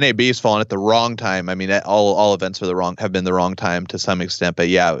and NAB's fallen at the wrong time. I mean, all events have been the wrong time to some extent. But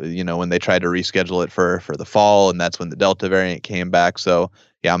yeah, when they tried to reschedule it for the fall, and that's when the Delta variant came back. So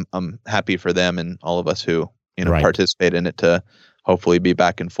yeah, I'm happy for them and all of us who participate in it to hopefully be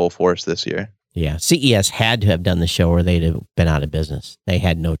back in full force this year. Yeah, CES had to have done the show or they'd have been out of business. They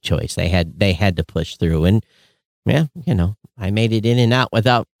had no choice. They had to push through. And yeah, I made it in and out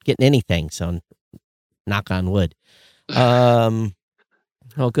without getting anything. So knock on wood.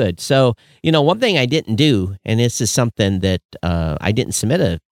 Oh, good. So, one thing I didn't do, and this is something that I didn't submit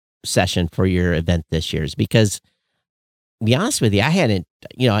a session for your event this year, is because, to be honest with you, I hadn't,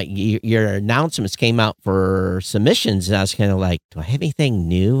 your announcements came out for submissions, and I was kind of like, do I have anything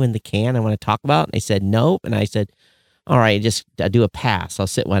new in the can I want to talk about? And they said, nope. And I said, all right, I'll do a pass. I'll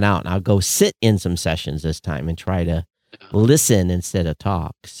sit one out, and I'll go sit in some sessions this time and try to listen instead of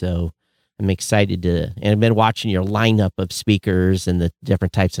talk. So I'm excited and I've been watching your lineup of speakers and the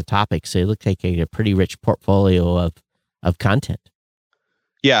different types of topics. So it looks like a pretty rich portfolio of content.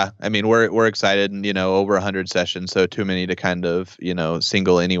 Yeah, I mean, we're excited, and over 100 sessions, so too many to kind of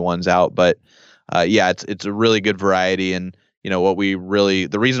single any ones out. But yeah, it's a really good variety, and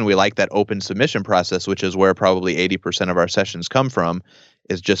the reason we like that open submission process, which is where probably 80% of our sessions come from,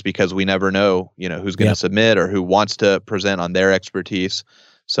 is just because we never know who's going to submit or who wants to present on their expertise.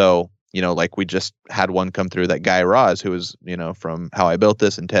 So like we just had one come through, that Guy Raz, who was, from How I Built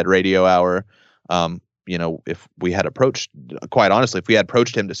This and TED Radio Hour. If we had approached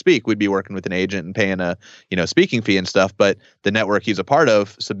him to speak, we'd be working with an agent and paying a, speaking fee and stuff. But the network he's a part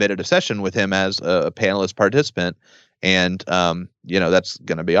of submitted a session with him as a panelist participant. And, that's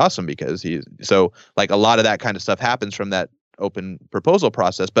going to be awesome because so like a lot of that kind of stuff happens from that open proposal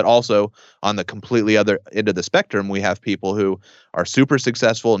process, but also on the completely other end of the spectrum, we have people who are super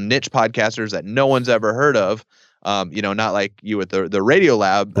successful niche podcasters that no one's ever heard of. Not like you at the Radio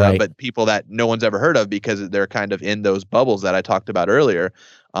Lab, right. But people that no one's ever heard of because they're kind of in those bubbles that I talked about earlier.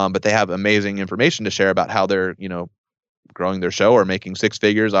 But they have amazing information to share about how they're, growing their show or making six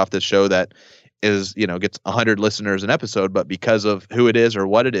figures off this show that is, gets 100 listeners an episode, but because of who it is or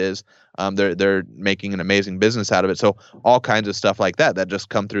what it is, they're making an amazing business out of it. So all kinds of stuff like that just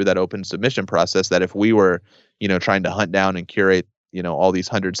come through that open submission process that if we were, trying to hunt down and curate, all these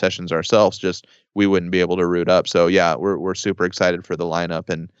 100 sessions ourselves, we wouldn't be able to root up. So yeah, we're super excited for the lineup,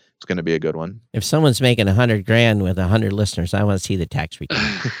 and it's going to be a good one. If someone's making $100,000 with 100 listeners, I want to see the tax return.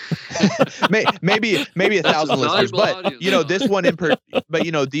 maybe 1,000 listeners, but this one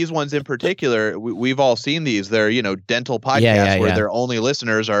these ones in particular, we've all seen these. They're dental podcasts where their only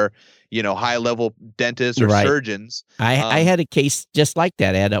listeners are high level dentists or surgeons. I had a case just like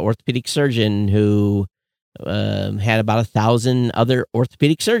that. I had an orthopedic surgeon who had about 1,000 other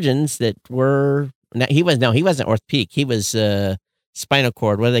orthopedic surgeons that were. He wasn't orthopedic. He was spinal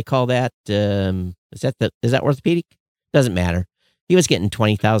cord. What do they call that? Is that orthopedic? Doesn't matter. He was getting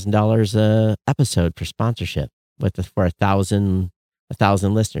 $20,000 a episode for sponsorship for 1,000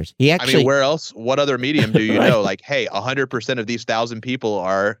 listeners. He actually. I mean, where else? What other medium do you know? Like, hey, 100% of these 1,000 people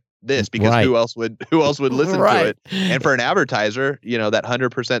are this, because who else would listen to it? And for an advertiser, that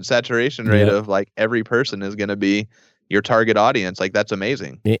 100% saturation rate of like every person is going to be your target audience. Like, that's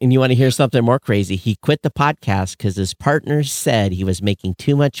amazing. And you want to hear something more crazy? He quit the podcast because his partners said he was making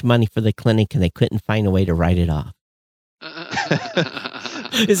too much money for the clinic and they couldn't find a way to write it off.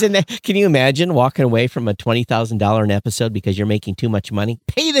 Isn't that? Can you imagine walking away from a $20,000 an episode because you're making too much money?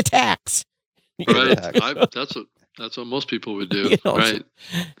 Pay the tax. Right. That's what most people would do. Right.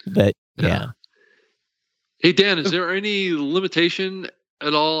 But yeah. Hey, Dan, is there any limitation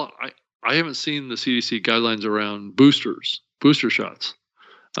at all? I haven't seen the CDC guidelines around booster shots.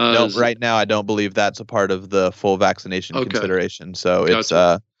 No, right now I don't believe that's a part of the full vaccination consideration. So it's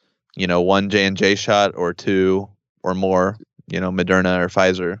one J&J shot or two or more, Moderna or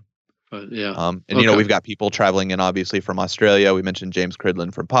Pfizer. We've got people traveling in obviously from Australia. We mentioned James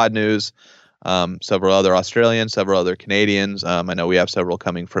Cridland from Pod News, several other Australians, several other Canadians. I know we have several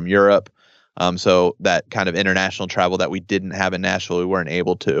coming from Europe. So that kind of international travel that we didn't have in Nashville, we weren't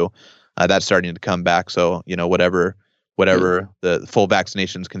able to. That's starting to come back. So, whatever the full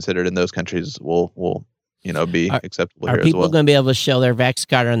vaccinations considered in those countries will be acceptable here as well. Are people going to be able to show their Vax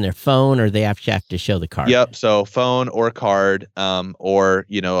card on their phone, or they have to show the card? Yep. So phone or card, or,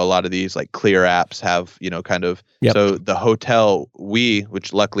 a lot of these like Clear apps have, so the hotel,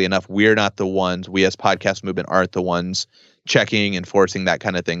 which luckily enough, we're not the ones, we as Podcast Movement aren't the ones checking, enforcing that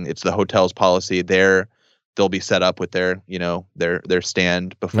kind of thing. It's the hotel's policy. They'll be set up with their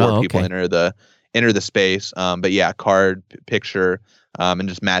stand before people enter the space. But yeah, card, picture, and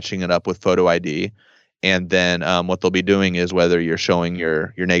just matching it up with photo ID. And then what they'll be doing is whether you're showing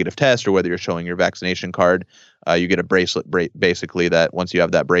your negative test or whether you're showing your vaccination card, you get a bracelet. Basically, that once you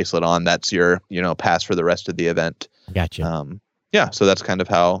have that bracelet on, that's your pass for the rest of the event. Gotcha. Yeah, so that's kind of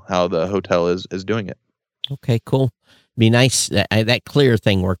how the hotel is doing it. Okay, cool. Be nice. That clear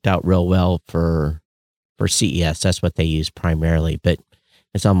thing worked out real well for CES. That's what they use primarily, but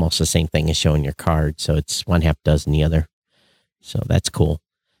it's almost the same thing as showing your card. So it's one half dozen the other. So that's cool.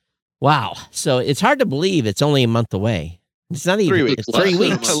 Wow. So it's hard to believe it's only a month away. It's not even 3 weeks. It's 3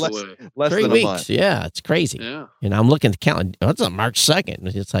 weeks. Less 3 than weeks. a month. Yeah, it's crazy. Yeah. And I'm looking at the calendar. Oh, it's on March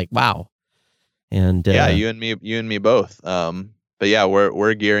 2nd. It's like, wow. And yeah, you and me both. But yeah,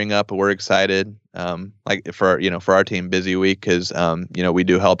 we're gearing up. We're excited. Like for our team, busy week because we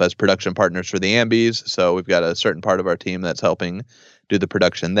do help as production partners for the Ambies. So we've got a certain part of our team that's helping do the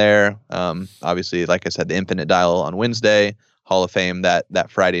production there. Obviously, like I said, the Infinite Dial on Wednesday, Hall of Fame that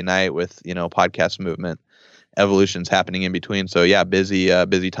Friday night with Podcast Movement, Evolution's happening in between. So yeah,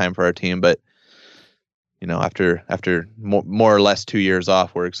 busy time for our team. But after more or less 2 years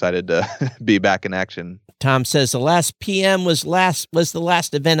off, we're excited to be back in action. Tom says the last PM was the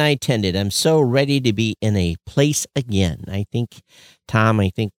last event I attended. I'm so ready to be in a place again. I think, Tom,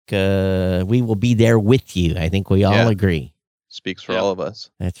 we will be there with you. I think we all agree. Speaks for all of us.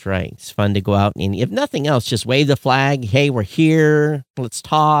 That's right. It's fun to go out and, if nothing else, just wave the flag. Hey, we're here. Let's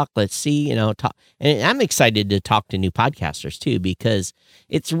talk. Let's see, talk. And I'm excited to talk to new podcasters too, because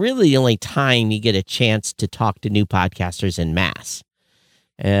it's really the only time you get a chance to talk to new podcasters en masse.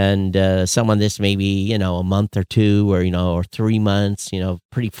 And someone this maybe, a month or two or 3 months,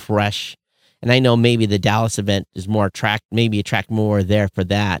 pretty fresh. And I know maybe the Dallas event is more attract more there for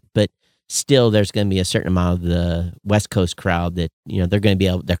that, but still there's going to be a certain amount of the West Coast crowd that, they're going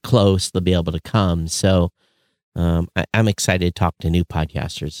to they're close, they'll be able to come. So I'm excited to talk to new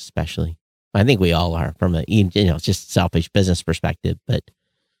podcasters, especially. I think we all are from just selfish business perspective, but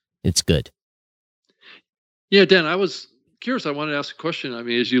it's good. Yeah, Dan, I was curious. I wanted to ask a question. I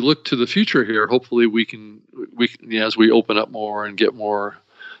mean, as you look to the future here, hopefully we can as we open up more and get more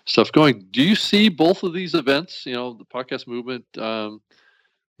stuff going, do you see both of these events, the Podcast Movement, the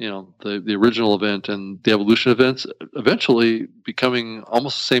original event and the Evolution events eventually becoming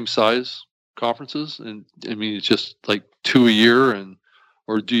almost the same size conferences? And I mean, it's just like 2 a year,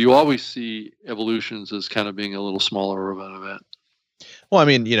 or do you always see Evolutions as kind of being a little smaller of an event? Well, I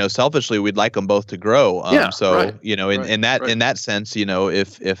mean, selfishly, we'd like them both to grow. In that sense,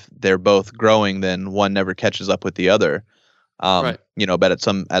 if they're both growing, then one never catches up with the other. But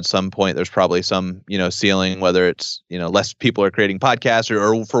at some point, there's probably some, ceiling, whether it's, less people are creating podcasts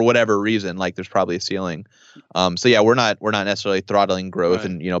or for whatever reason, like there's probably a ceiling. So yeah, we're not necessarily throttling growth,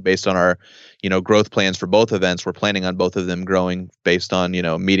 and, based on our, growth plans for both events, we're planning on both of them growing based on,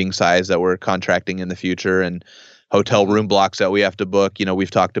 meeting size that we're contracting in the future and hotel room blocks that we have to book.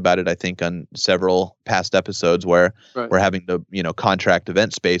 We've talked about it, I think, on several past episodes where we're having to, contract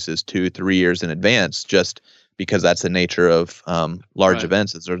event spaces 2-3 years in advance, just because that's the nature of large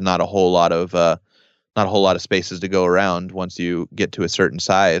events. Is there's not a whole lot of spaces to go around once you get to a certain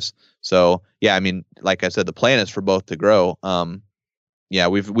size. So yeah, I mean, like I said, the plan is for both to grow.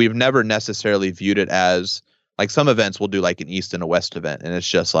 We've never necessarily viewed it as like some events we'll do like an East and a West event, and it's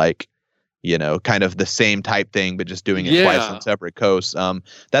just like, kind of the same type thing, but just doing it twice on separate coasts.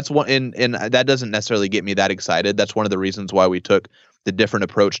 That's one, and that doesn't necessarily get me that excited. That's one of the reasons why we took the different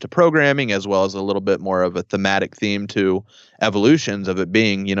approach to programming, as well as a little bit more of a thematic theme to Evolutions, of it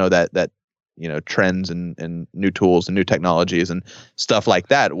being, that trends and new tools and new technologies and stuff like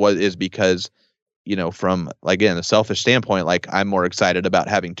that is because, from, again, a selfish standpoint, like I'm more excited about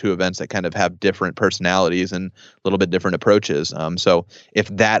having two events that kind of have different personalities and a little bit different approaches. So if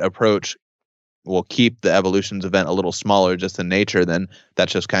that approach will keep the Evolutions event a little smaller just in nature, then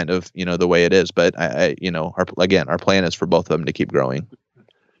that's just kind of, the way it is. But our plan is for both of them to keep growing.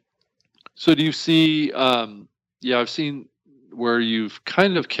 So do you see, I've seen where you've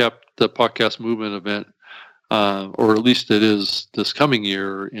kind of kept the Podcast Movement event, or at least it is this coming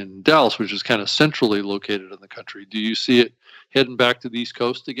year in Dallas, which is kind of centrally located in the country. Do you see it heading back to the East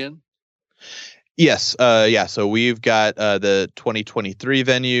Coast again? Yes. So we've got the 2023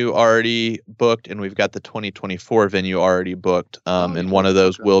 venue already booked, and we've got the 2024 venue already booked. And one of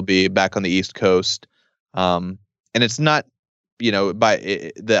those will be back on the East Coast. And it's not,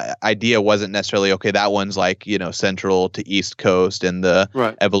 the idea wasn't necessarily, okay, that one's like, central to East Coast, and the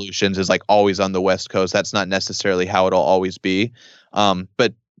Evolutions is like always on the West Coast. That's not necessarily how it'll always be.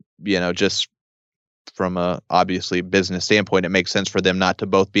 But, just from a obviously business standpoint, it makes sense for them not to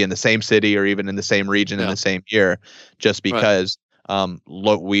both be in the same city or even in the same region in the same year, just because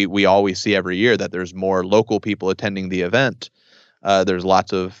we always see every year that there's more local people attending the event. There's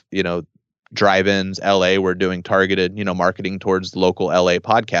lots of, drive-ins. LA, we're doing targeted, marketing towards local LA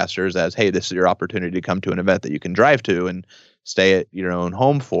podcasters as, hey, this is your opportunity to come to an event that you can drive to and stay at your own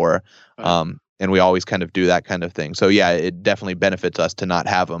home for. Right. And we always kind of do that kind of thing. So yeah, it definitely benefits us to not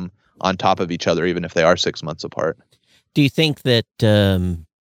have them on top of each other, even if they are 6 months apart. Do you think that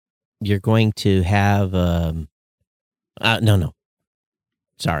you're going to have no.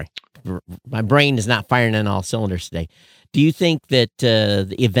 Sorry. My brain is not firing on all cylinders today. Do you think that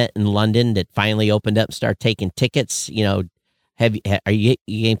the event in London that finally opened up, start taking tickets, are you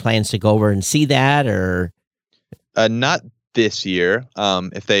any plans to go over and see that, or? Not this year.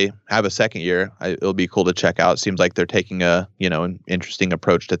 If they have a second year, it'll be cool to check out. It seems like they're taking an interesting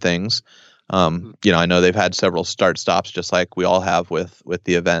approach to things. I know they've had several start stops, just like we all have with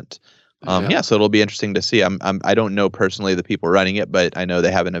the event. So it'll be interesting to see. I don't know personally the people running it, but I know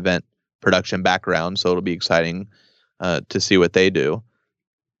they have an event production background, so it'll be exciting to see what they do.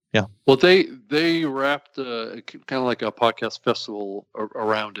 Yeah. Well, they wrapped kind of like a podcast festival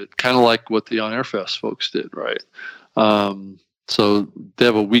around it, kind of like what the On Air Fest folks did, right? So they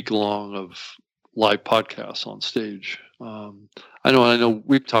have a week long of live podcasts on stage. I know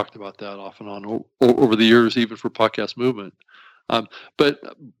we've talked about that off and on over the years, even for Podcast Movement. But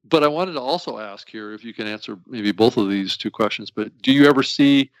I wanted to also ask here if you can answer maybe both of these two questions. But do you ever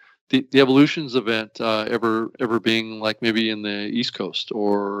see the Evolutions event ever being like maybe in the East Coast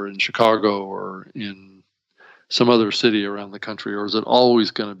or in Chicago or in some other city around the country, or is it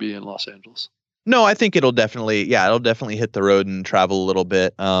always going to be in Los Angeles? No, I think it'll definitely hit the road and travel a little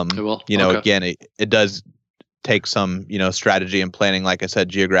bit. It will. Okay. Again, it does take some, strategy and planning, like I said,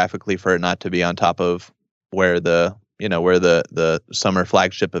 geographically, for it not to be on top of where the summer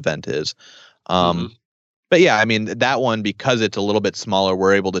flagship event is. But yeah, I mean, that one, because it's a little bit smaller,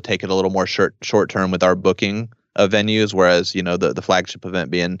 we're able to take it a little more short term with our booking of venues, whereas, the flagship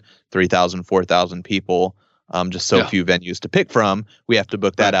event being 3,000, 4,000 people, just few venues to pick from, we have to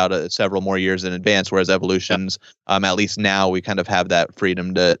book that out several more years in advance, whereas Evolutions, at least now we kind of have that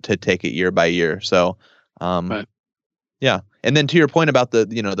freedom to take it year by year. So, yeah. And then to your point about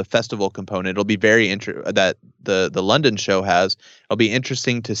the festival component, it'll be very that the London show has. It'll be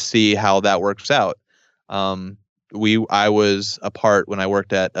interesting to see how that works out. I was a part when I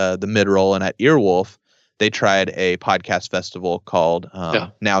worked at the Midroll and at Earwolf. They tried a podcast festival called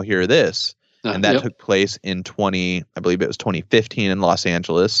Now Hear This, and that took place in 2015 in Los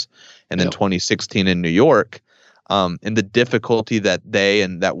Angeles, and then 2016 in New York. And the difficulty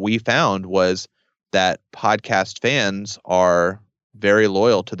that we found was that podcast fans are very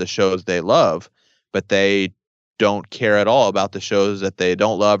loyal to the shows they love, but they don't care at all about the shows that they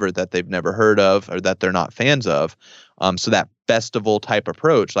don't love or that they've never heard of or that they're not fans of. So that festival type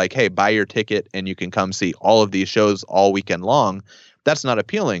approach, like, hey, buy your ticket and you can come see all of these shows all weekend long, that's not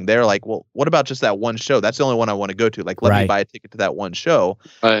appealing. They're like, well, what about just that one show? That's the only one I want to go to. Like, let me buy a ticket to that one show.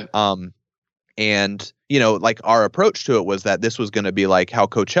 Right. And, like our approach to it was that this was going to be like how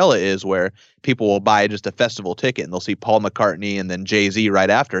Coachella is, where people will buy just a festival ticket and they'll see Paul McCartney and then Jay-Z right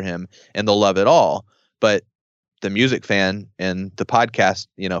after him and they'll love it all. But the music fan and the podcast,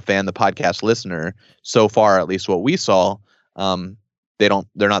 the podcast listener, so far, at least what we saw, they're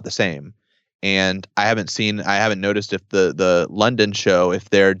not the same. And I haven't noticed if the London show, if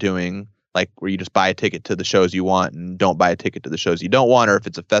they're doing like where you just buy a ticket to the shows you want and don't buy a ticket to the shows you don't want, or if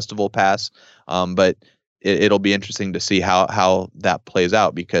it's a festival pass. But it'll be interesting to see how that plays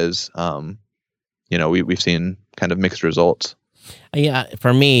out because, we've seen kind of mixed results. Yeah,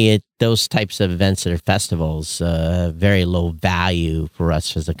 for me, those types of events that are festivals, very low value for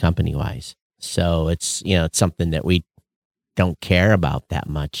us as a company wise. So it's something that we don't care about that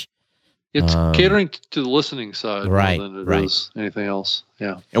much. It's catering to the listening side more than it is anything else.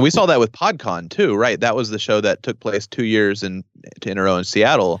 Yeah. And we saw that with PodCon too, right? That was the show that took place 2 years in a row in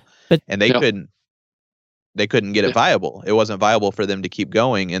Seattle, and they couldn't get it viable. It wasn't viable for them to keep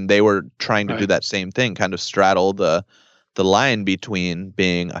going, and they were trying to do that same thing, kind of straddle the line between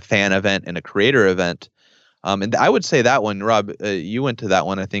being a fan event and a creator event. And I would say that one, Rob, you went to that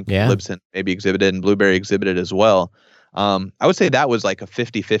one. I think Libsyn maybe exhibited and Blueberry exhibited as well. I would say that was like a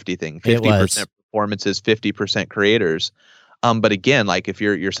 50-50 thing, 50% performances, 50% creators. But again, like if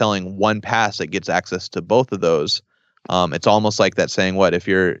you're selling one pass that gets access to both of those, it's almost like that saying, what if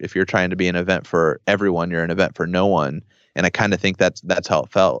you're trying to be an event for everyone, you're an event for no one. And I kind of think that's how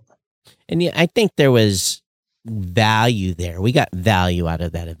it felt. And yeah, I think there was value there. We got value out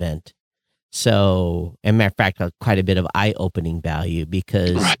of that event. So, as a matter of fact, quite a bit of eye-opening value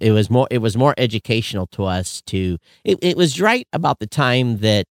because it was more educational to us. It was right about the time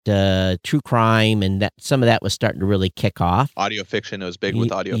that true crime and that some of that was starting to really kick off. Audio fiction, it was big with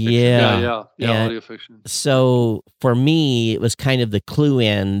audio fiction. Yeah, audio fiction. So for me, it was kind of the clue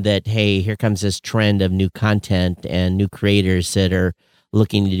in that, hey, here comes this trend of new content and new creators that are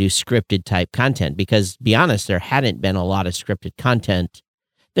looking to do scripted type content. Because, to be honest, there hadn't been a lot of scripted content.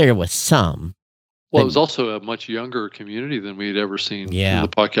 There was some. Well, it was also a much younger community than we had ever seen in the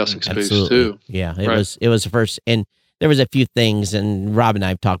podcasting space too. Yeah, it was the first, and there was a few things, and Rob and I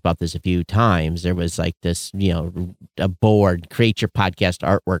have talked about this a few times. There was like this, a board, create your podcast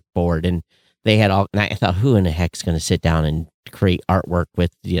artwork board, and they had all. And I thought, who in the heck's going to sit down and create artwork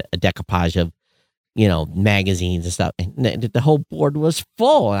with a decoupage of, magazines and stuff? And the whole board was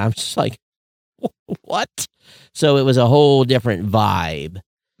full, and I'm just like, what? So it was a whole different vibe.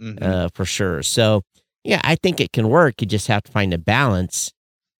 For sure. So, yeah, I think it can work. You just have to find a balance.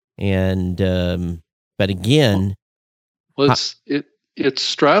 And, but again, it's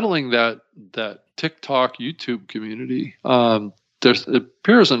straddling that TikTok, YouTube community. It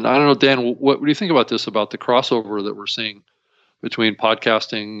appears, and I don't know, Dan, what do you think about this, about the crossover that we're seeing between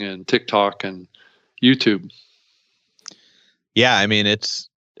podcasting and TikTok and YouTube? Yeah, I mean,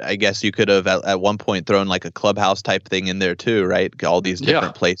 I guess you could have at one point thrown like a Clubhouse type thing in there too, right? All these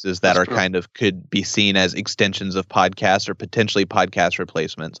different places that are kind of could be seen as extensions of podcasts or potentially podcast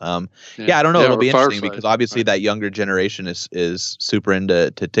replacements. I don't know. It'll be interesting because obviously that younger generation is super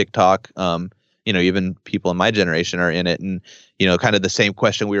into TikTok. Even people in my generation are in it, and kind of the same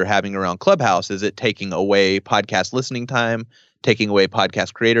question we were having around Clubhouse: is it taking away podcast listening time, taking away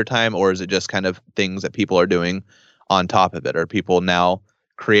podcast creator time, or is it just kind of things that people are doing on top of it? Are people now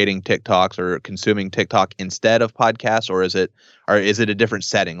creating TikToks or consuming TikTok instead of podcasts, or is it a different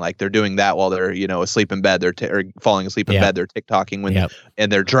setting? Like they're doing that while they're asleep in bed, or falling asleep in bed, they're TikToking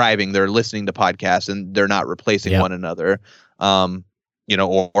and they're driving, they're listening to podcasts, and they're not replacing one another. Or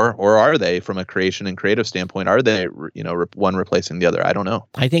are they, from a creation and creative standpoint, are they one replacing the other? I don't know.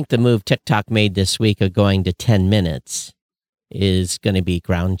 I think the move TikTok made this week of going to 10 minutes is going to be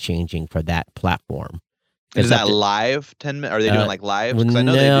ground changing for that platform. Is that live 10 minutes? Are they doing like live? Because I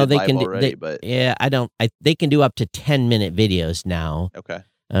know they can already, but yeah, they can do up to 10-minute videos now. Okay.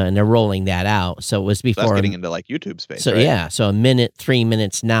 And they're rolling that out. So it was before. That's getting into like YouTube space. So right? so a minute, 3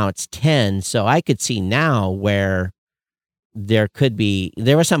 minutes. Now it's 10. So I could see now where there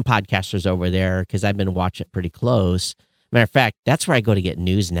were some podcasters over there because I've been watching it pretty close. Matter of fact, that's where I go to get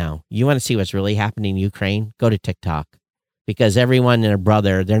news now. You want to see what's really happening in Ukraine? Go to TikTok. Because everyone and their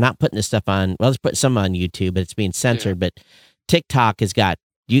brother, they're not putting this stuff on. Well, let's put some on YouTube, but it's being censored. But TikTok has got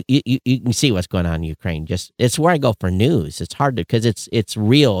you can see what's going on in Ukraine. It's where I go for news. It's hard because it's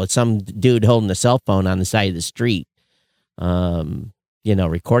real. It's some dude holding a cell phone on the side of the street,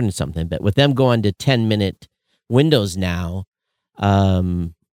 recording something. But with them going to 10-minute windows now,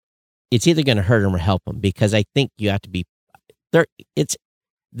 it's either going to hurt them or help them, because I think you have to be there.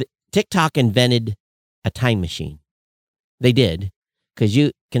 TikTok invented a time machine. They did, because you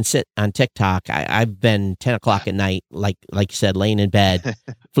can sit on TikTok. I've been 10 o'clock at night, like you said, laying in bed,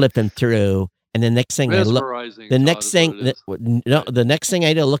 flipping through, and the next thing I look, the next thing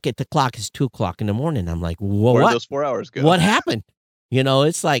I do, look at the clock, is 2 o'clock in the morning. I'm like, whoa, where did those 4 hours go? What happened?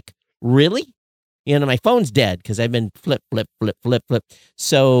 It's like, really? My phone's dead because I've been flip.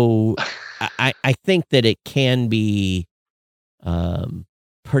 So I think that it can be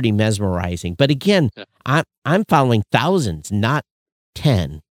pretty mesmerizing. But again, I'm following thousands, not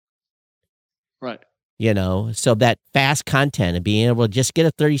 10. Right. So that fast content and being able to just get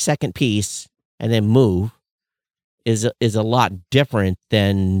a 30-second piece and then move is a lot different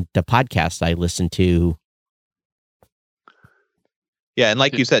than the podcast I listen to. Yeah, and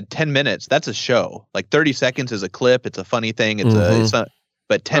like you said, 10 minutes, that's a show. Like 30 seconds is a clip, it's a funny thing, it's not,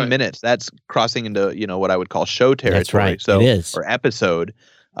 but 10 minutes, that's crossing into, what I would call show territory. That's right. So, it is. Or episode.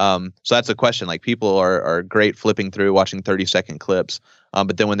 So that's a question. Like, people are great flipping through, watching 30-second clips.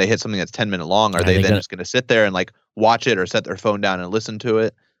 But then when they hit something that's 10 minutes long, are they then just going to sit there and like watch it or set their phone down and listen to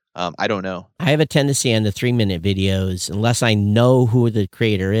it? I don't know. I have a tendency on the 3-minute videos, unless I know who the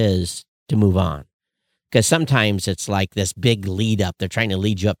creator is, to move on. Because sometimes it's like this big lead up. They're trying to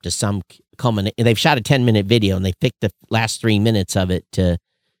lead you up to some culmination. They've shot a 10-minute video and they pick the last 3 minutes of it to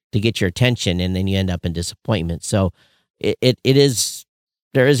get your attention, and then you end up in disappointment. So it is,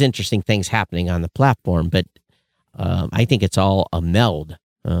 there is interesting things happening on the platform, but I think it's all a meld.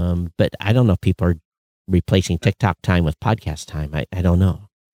 But I don't know if people are replacing TikTok time with podcast time. I don't know.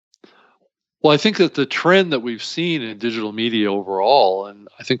 Well, I think that the trend that we've seen in digital media overall, and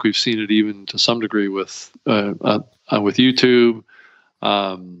I think we've seen it even to some degree with YouTube.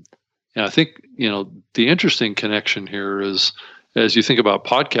 And I think, the interesting connection here is, as you think about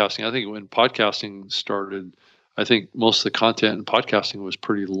podcasting, I think when podcasting started, I think most of the content in podcasting was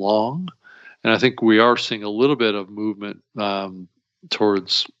pretty long. And I think we are seeing a little bit of movement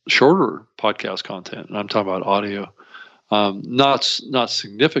towards shorter podcast content. And I'm talking about audio. Not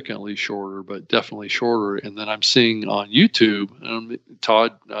significantly shorter, but definitely shorter. And then I'm seeing on YouTube,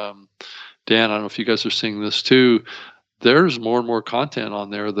 Todd, Dan, I don't know if you guys are seeing this too. There's more and more content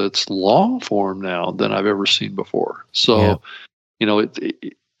on there that's long form now than I've ever seen before. So,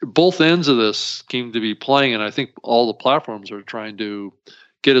 both ends of this seem to be playing, and I think all the platforms are trying to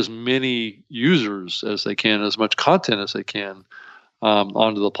get as many users as they can, as much content as they can.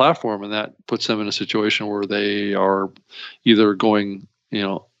 Onto the platform, and that puts them in a situation where they are either going,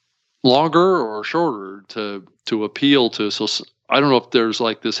 longer or shorter to appeal to. So I don't know if there's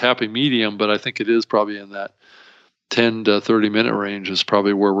like this happy medium, but I think it is probably in that 10 to 30 minute range is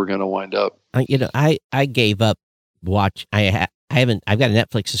probably where we're going to wind up. I gave up watch. I've got a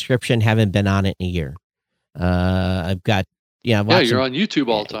Netflix subscription, haven't been on it in a year. I've got, you're on YouTube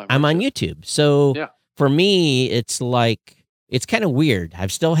all the time. I'm on YouTube. So for me, it's kind of weird. I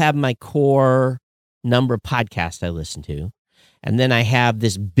still have my core number of podcasts I listen to. And then I have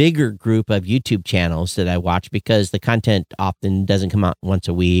this bigger group of YouTube channels that I watch because the content often doesn't come out once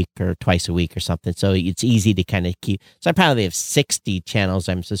a week or twice a week or something. So it's easy to kind of keep. So I probably have 60 channels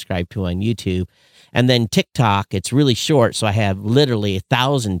I'm subscribed to on YouTube. And then TikTok, it's really short. So I have literally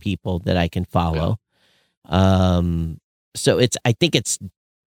 1,000 people that I can follow. Yeah. So I think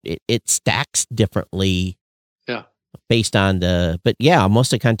it stacks differently. Yeah. Based on but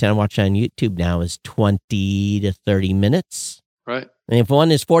most of the content I watch on YouTube now is 20 to 30 minutes. Right. And if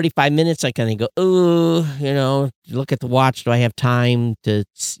one is 45 minutes, I kind of go, look at the watch. Do I have time to,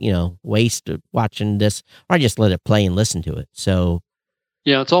 waste watching this? Or I just let it play and listen to it. So.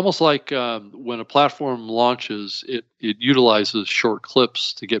 Yeah, it's almost like when a platform launches, it utilizes short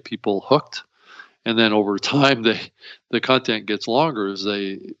clips to get people hooked. And then over time, the content gets longer as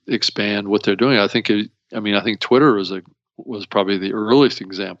they expand what they're doing. I think Twitter was probably the earliest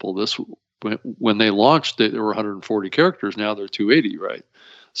example. This when they launched, there were 140 characters. Now they're 280, right?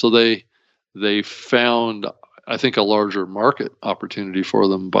 So they found, I think, a larger market opportunity for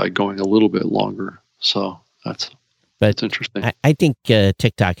them by going a little bit longer. So that's interesting. I think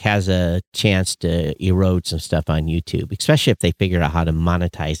TikTok has a chance to erode some stuff on YouTube, especially if they figure out how to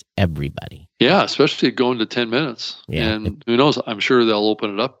monetize everybody. Yeah, especially going to 10 minutes. Yeah. And who knows? I'm sure they'll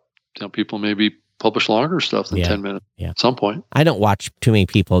open it up. People maybe publish longer stuff than 10 minutes at some point. I don't watch too many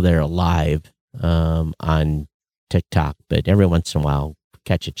people that are live on TikTok, but every once in a while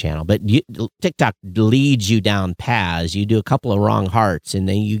catch a channel. But TikTok leads you down paths. You do a couple of wrong hearts, and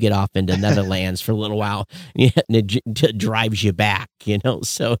then you get off into Netherlands for a little while, and it drives you back,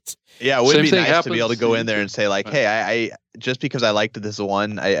 So it's, it would be nice to be able to go in there and say, like, hey, I just because I liked this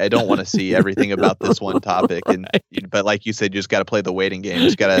one, I don't want to see everything about this one topic. But like you said, you just got to play the waiting game. You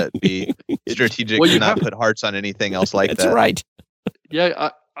just got to be strategic and not put hearts on anything else like that. That's right.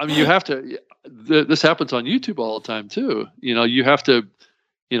 Yeah, I mean, you have to. This happens on YouTube all the time too. You have to.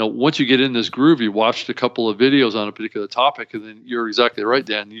 Once you get in this groove, you watched a couple of videos on a particular topic, and then you're exactly right,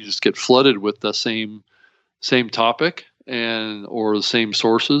 Dan. You just get flooded with the same topic or the same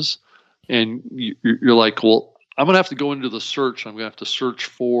sources, and you're like, well, I'm going to have to go into the search. I'm going to have to search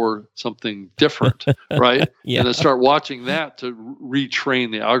for something different, right? And then start watching that to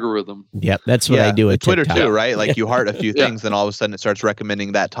retrain the algorithm. Yeah, that's what I do at Twitter TikTok. too, right? Like you heart a few things, then all of a sudden it starts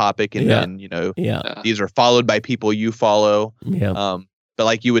recommending that topic, and then these are followed by people you follow. Yeah. But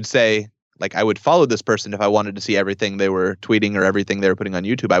like you would say, like I would follow this person if I wanted to see everything they were tweeting or everything they were putting on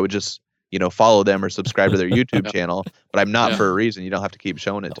YouTube. I would just, follow them or subscribe to their YouTube channel. But I'm not for a reason. You don't have to keep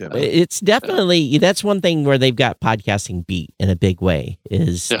showing it to me. It's definitely, that's one thing where they've got podcasting beat in a big way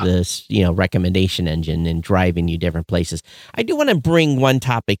is this, recommendation engine and driving you different places. I do want to bring one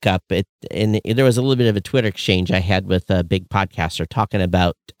topic up. And there was a little bit of a Twitter exchange I had with a big podcaster talking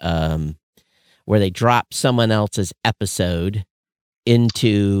about where they drop someone else's episode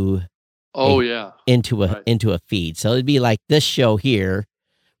into a feed. So it'd be like this show here.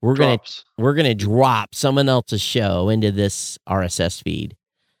 We're gonna drop someone else's show into this RSS feed.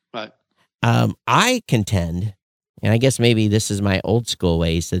 Right. I contend, and I guess maybe this is my old school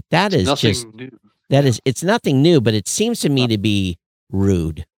ways, that is nothing just new. It's nothing new, but it seems to me to be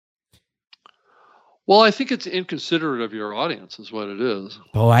rude. Well, I think it's inconsiderate of your audience is what it is.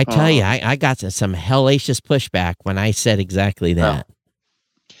 Oh, I tell you, I got some hellacious pushback when I said exactly that.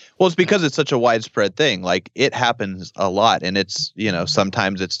 Well, it's because it's such a widespread thing. Like, it happens a lot, and it's,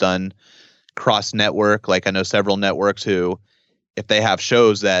 sometimes it's done cross network. Like, I know several networks who, if they have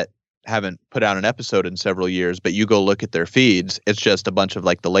shows that haven't put out an episode in several years, but you go look at their feeds, it's just a bunch of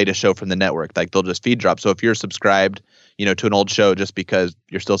like the latest show from the network. Like, they'll just feed drop. So if you're subscribed, to an old show, just because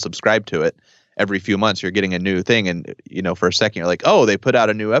you're still subscribed to it, every few months you're getting a new thing. And, for a second you're like, oh, they put out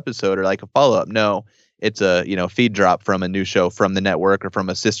a new episode or like a follow-up. No, it's a, feed drop from a new show from the network or from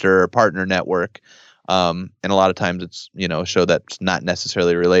a sister or partner network. And a lot of times it's, a show that's not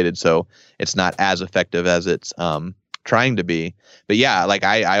necessarily related. So it's not as effective as it's trying to be. But yeah, like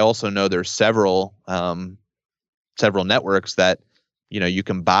I also know there's several networks that, you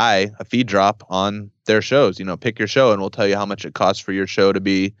can buy a feed drop on their shows. Pick your show and we'll tell you how much it costs for your show to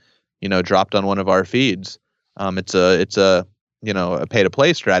be, dropped on one of our feeds. It's a pay to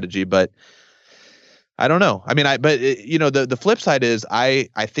play strategy, but I don't know. I mean, the flip side is I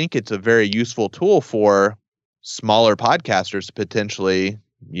think it's a very useful tool for smaller podcasters to potentially,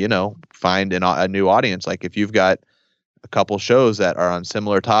 find a new audience. Like, if you've got a couple shows that are on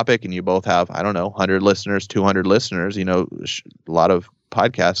similar topic and you both have, 100 listeners, 200 listeners, a lot of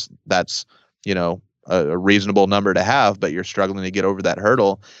podcasts, that's, a reasonable number to have, but you're struggling to get over that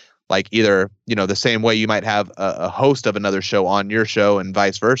hurdle. Like, either, the same way you might have a host of another show on your show and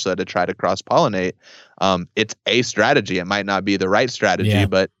vice versa to try to cross-pollinate. It's a strategy. It might not be the right strategy,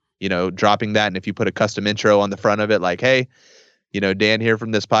 but, dropping that. And if you put a custom intro on the front of it, like, hey, Dan here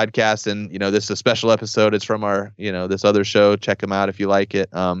from this podcast, and, this is a special episode. It's from our, this other show. Check them out if you like it.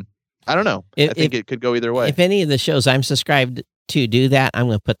 I don't know. I think it could go either way. If any of the shows I'm subscribed to do that, I'm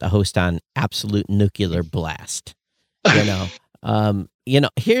going to put the host on absolute nuclear blast.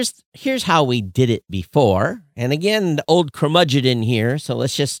 Here's how we did it before. And again, the old curmudgeon in here. So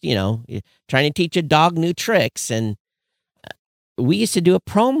let's just, trying to teach a dog new tricks. And we used to do a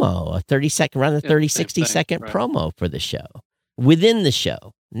promo, a 60 second promo for the show, within the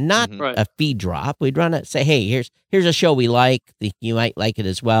show, not a feed drop. We'd run it, say, hey, here's a show we like. You might like it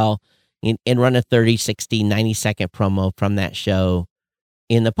as well. And run a 30, 60, 90 second promo from that show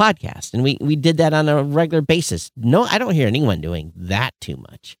in the podcast. And we did that on a regular basis. No, I don't hear anyone doing that too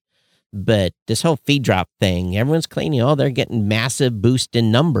much. But this whole feed drop thing, everyone's claiming, they're getting massive boost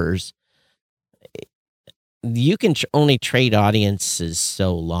in numbers. You can only trade audiences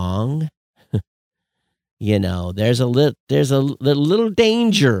so long. There's a little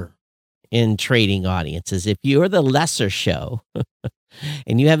danger in trading audiences. If you're the lesser show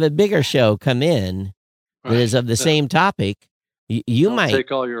and you have a bigger show come in that is of the same topic, you might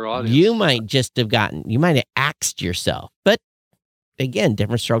take all your audience. You might have axed yourself. But again,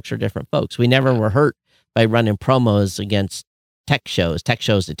 different strokes for different folks. We never were hurt by running promos against tech shows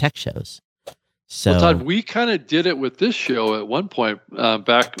to tech shows. So, Todd, we kind of did it with this show at one point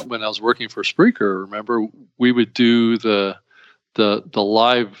back when I was working for Spreaker. Remember, we would do the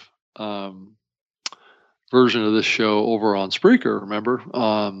live version of this show over on Spreaker. Remember,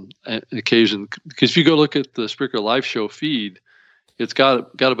 occasion, because if you go look at the Spreaker live show feed, it's got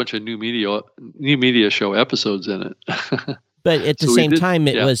a bunch of new media show episodes in it. But at the same time,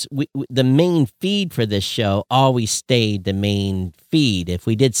 it was the main feed for this show always stayed the main feed. If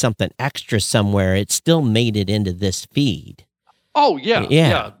we did something extra somewhere, it still made it into this feed. Oh,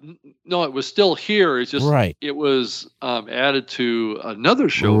 yeah. No, it was still here. It's just it was added to another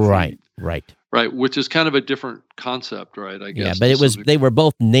show feed. Right, which is kind of a different concept, right? I guess. Yeah, but they were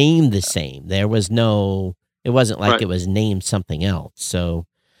both named the same. There was it wasn't like it was named something else. So,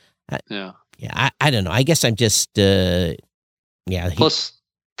 I don't know. I guess I'm just. Plus,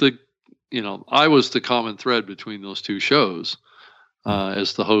 I was the common thread between those two shows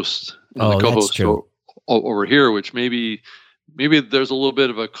as the host and the co-host over here, which maybe there's a little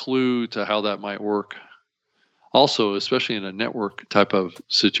bit of a clue to how that might work. Also, especially in a network type of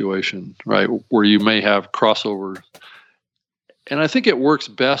situation, right, where you may have crossover, and I think it works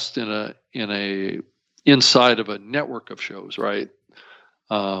best in a inside of a network of shows, right?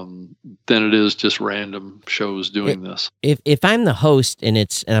 Than it is just random shows doing this. If I'm the host and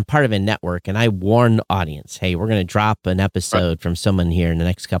I'm part of a network and I warn the audience, hey, we're going to drop an episode from someone here in the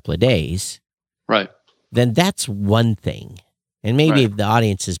next couple of days, right? Then that's one thing. And maybe the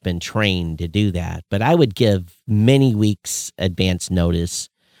audience has been trained to do that, but I would give many weeks advance notice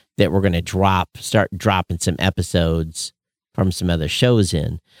that we're going to start dropping some episodes from some other shows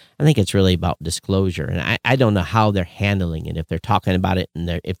in. I think it's really about disclosure, and I don't know how they're handling it. If they're talking about it,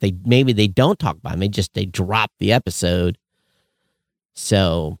 and if they don't talk about it, they drop the episode.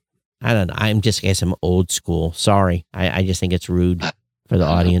 So I don't know. I guess I'm old school. Sorry, I just think it's rude for the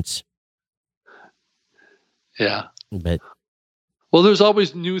audience. Yeah, but Well, there's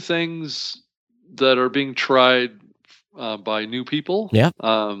always new things that are being tried by new people. Yeah.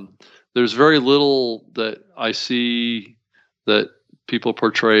 There's very little that I see that people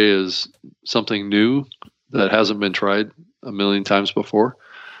portray as something new that hasn't been tried a million times before.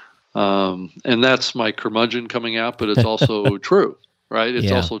 And that's my curmudgeon coming out, but it's also true, right?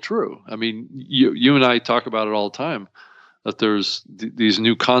 It's also true. I mean, you and I talk about it all the time, that there's these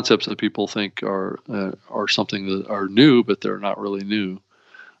new concepts that people think are something that are new, but they're not really new.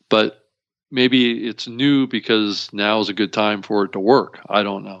 But maybe it's new because now is a good time for it to work. I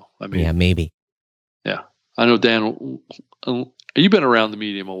don't know. I mean, yeah, maybe. Yeah, I know, Dan. You've been around the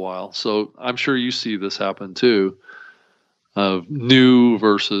medium a while, so I'm sure you see this happen too. Of new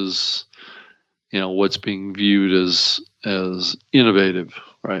versus, what's being viewed as innovative,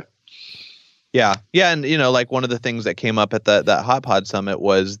 right? Yeah, and like one of the things that came up at that Hot Pod Summit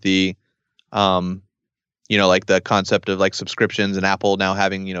was the, like the concept of like subscriptions and Apple now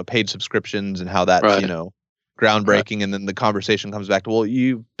having paid subscriptions and how that's right. Groundbreaking, right. And then the conversation comes back to, well,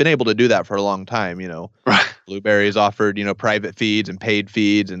 you've been able to do that for a long time. Right. Blueberry's offered private feeds and paid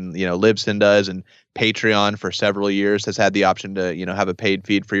feeds, and Libsyn does, and Patreon for several years has had the option to have a paid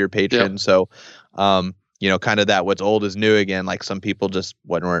feed for your patrons. Yep. So kind of that what's old is new again. Like some people just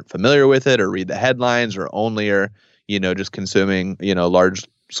weren't familiar with it or read the headlines or only are just consuming large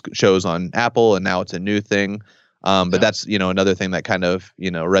shows on Apple, and now it's a new thing. But that's another thing that kind of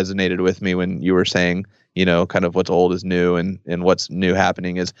resonated with me when you were saying kind of what's old is new, and what's new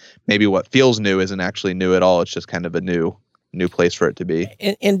happening is maybe what feels new isn't actually new at all. It's just kind of a new place for it to be.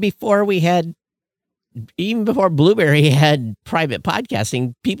 And before even before Blueberry had private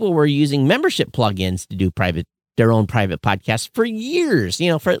podcasting, people were using membership plugins to do their own private podcasts for years,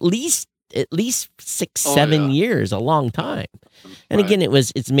 for at least 6-7 years, a long time. And right. Again,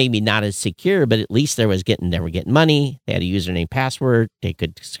 it's maybe not as secure, but at least they were getting money. They had a username, password. They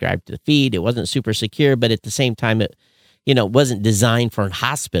could subscribe to the feed. It wasn't super secure, but at the same time, it wasn't designed for a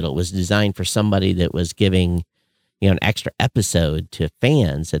hospital. It was designed for somebody that was giving, an extra episode to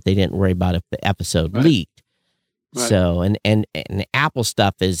fans that they didn't worry about if the episode right. leaked. Right. So, and Apple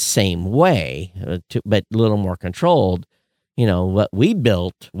stuff is same way, but a little more controlled. What we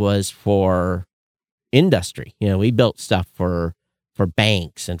built was for industry. We built stuff for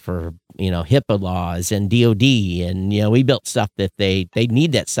banks and for, HIPAA laws and DOD. And, we built stuff that they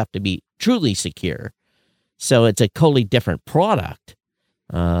need that stuff to be truly secure. So it's a totally different product.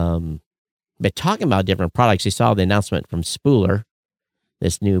 But talking about different products, you saw the announcement from Spooler,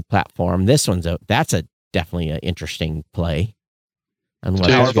 this new platform. This one's that's definitely an interesting play. And what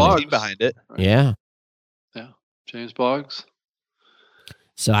James Boggs behind it. Right. Yeah. Yeah. James Boggs.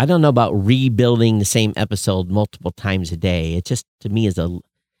 So I don't know about rebuilding the same episode multiple times a day. It just, to me, is a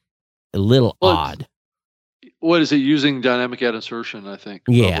little odd. What is it, using dynamic ad insertion, I think?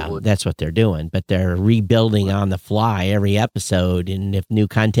 Yeah, probably. That's what they're doing. But they're rebuilding on the fly every episode. And if new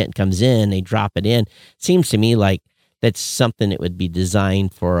content comes in, they drop it in. Seems to me like that's something that would be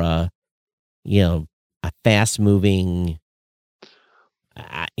designed for a fast moving,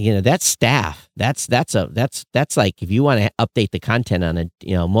 that's staff. That's like if you want to update the content on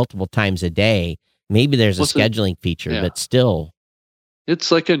multiple times a day, maybe there's a scheduling feature, but still.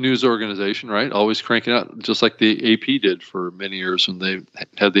 It's like a news organization, right? Always cranking out, just like the AP did for many years when they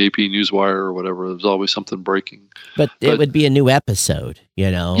had the AP Newswire or whatever. There was always something breaking. But it would be a new episode,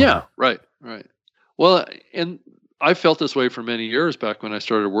 Yeah, right. Well, and I felt this way for many years back when I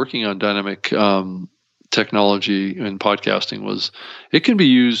started working on dynamic technology and podcasting. Was it can be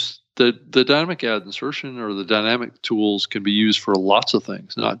used, the dynamic ad insertion or the dynamic tools can be used for lots of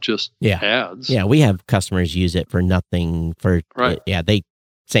things, not just ads. Yeah, we have customers use it for nothing. They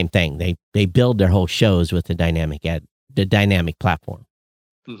same thing. They build their whole shows with the dynamic platform.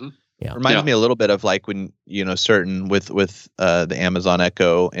 Mm-hmm. Yeah, reminds me a little bit of like when certain with the Amazon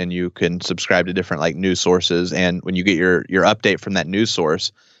Echo, and you can subscribe to different like news sources, and when you get your update from that news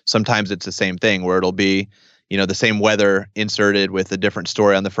source, sometimes it's the same thing where it'll be the same weather inserted with a different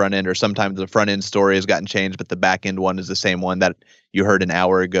story on the front end, or sometimes the front end story has gotten changed, but the back end one is the same one that you heard an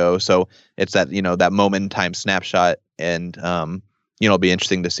hour ago. So it's that, that moment in time snapshot. And, it'll be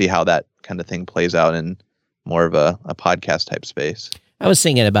interesting to see how that kind of thing plays out in more of a podcast type space. I was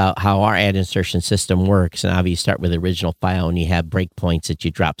thinking about how our ad insertion system works, and obviously you start with the original file and you have breakpoints that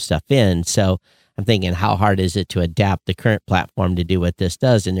you drop stuff in. So I'm thinking, how hard is it to adapt the current platform to do what this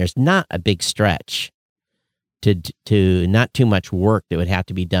does? And there's not a big stretch. To not too much work that would have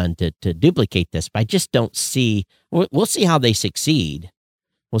to be done to duplicate this, but I just don't see. We'll see how they succeed.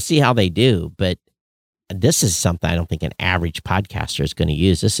 We'll see how they do, but this is something I don't think an average podcaster is going to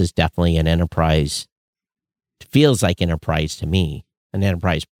use. This is definitely an enterprise feels like enterprise to me, an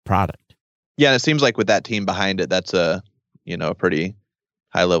enterprise product. Yeah, and it seems like with that team behind it, that's a pretty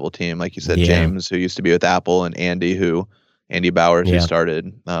high level team. Like you said, James, who used to be with Apple, and Andy Bowers, who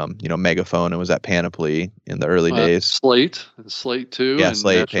started, Megaphone and was at Panoply in the early days. Slate too. Yeah, and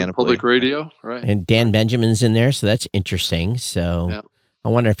Slate, Panoply. Public Radio, right. And Dan Benjamin's in there, so that's interesting. So I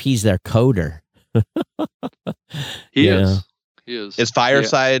wonder if he's their coder. He is. Is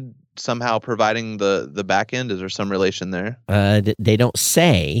Fireside somehow providing the back end? Is there some relation there? They don't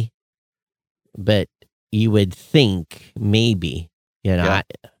say, but you would think maybe. I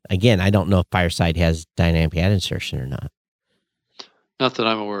don't know if Fireside has dynamic ad insertion or not. Not that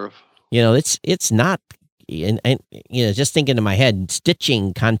I'm aware of. It's not, and just thinking in my head,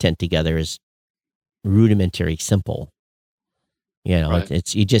 stitching content together is rudimentary simple. Right.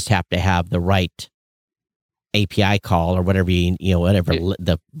 It's you just have to have the right API call or whatever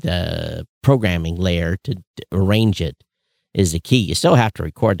the programming layer to arrange it is the key. You still have to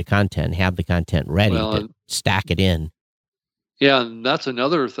record the content and have the content ready to stack it in. Yeah, and that's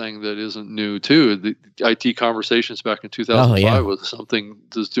another thing that isn't new too. The IT Conversations back in 2005 was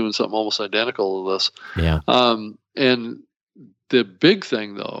doing something almost identical to this. Yeah. And the big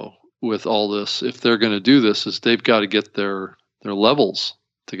thing though with all this, if they're going to do this, is they've got to get their levels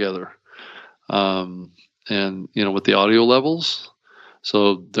together. And with the audio levels,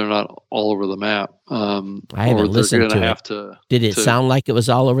 so they're not all over the map. I haven't listened to it. Did it sound like it was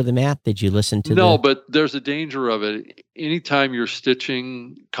all over the map? Did you listen to No, but there's a danger of it. Anytime you're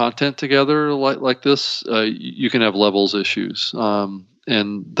stitching content together like this, you can have levels issues.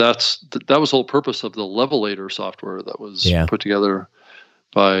 And that was the whole purpose of the Levelator software that was put together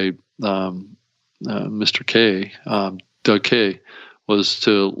by Mr. K, Doug K, was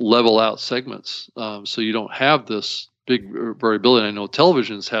to level out segments. So you don't have this big variability. I know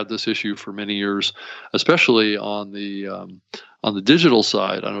television's had this issue for many years, especially on the digital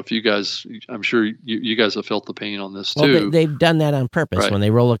side. I don't know if you guys, I'm sure you guys have felt the pain on this too. Well, they've done that on purpose. Right. When they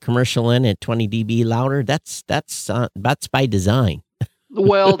roll a commercial in at 20 dB louder, that's by design.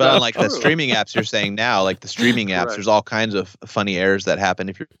 Well, but like the streaming apps you're saying now, like the streaming apps, there's all kinds of funny errors that happen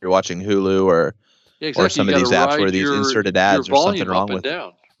if you're watching Hulu or some of these apps where these inserted ads or something wrong with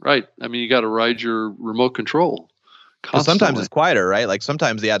down. Right. I mean, you got to ride your remote control. Sometimes it's quieter, right? Like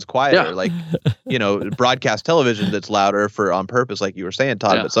sometimes the ad's quieter. Yeah. Like, broadcast television that's louder on purpose, like you were saying,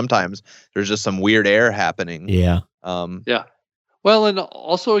 Todd. Yeah. But sometimes there's just some weird air happening. Yeah. Yeah. Well, and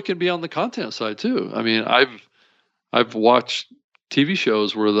also it can be on the content side too. I mean, I've watched TV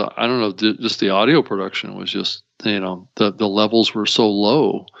shows where just the audio production was just the levels were so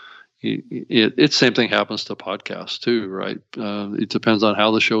low. It's same thing happens to podcasts too, right? It depends on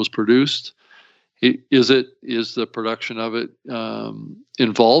how the show is produced. Is the production of it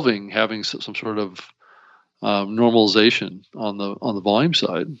involving having some sort of normalization on the volume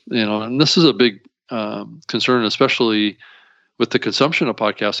side? And this is a big concern, especially with the consumption of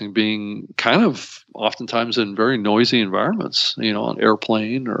podcasting being kind of oftentimes in very noisy environments. On an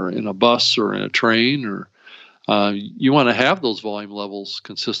airplane or in a bus or in a train, or you want to have those volume levels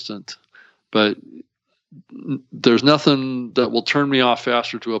consistent, but there's nothing that will turn me off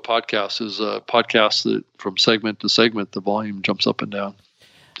faster to a podcast is a podcast that from segment to segment, the volume jumps up and down.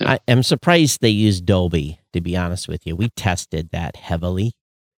 Yeah. I am surprised they use Dolby, to be honest with you. We tested that heavily.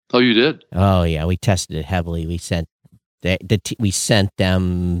 Oh, you did? Oh, yeah. We tested it heavily. We sent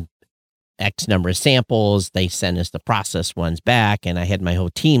them X number of samples. They sent us the processed ones back. And I had my whole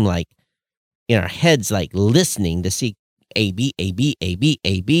team in our heads, listening to see A, B, A, B, A, B,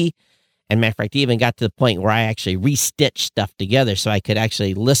 A, B. And matter of fact, even got to the point where I actually restitched stuff together so I could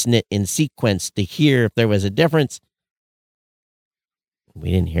actually listen it in sequence to hear if there was a difference. We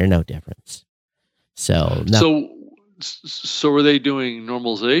didn't hear no difference. So were they doing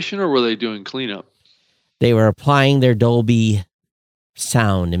normalization or were they doing cleanup? They were applying their Dolby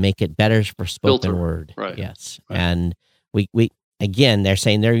sound to make it better for spoken word. Right. Yes. Right. And we again, they're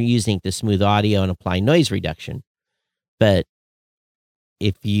saying they're using it to smooth audio and apply noise reduction. But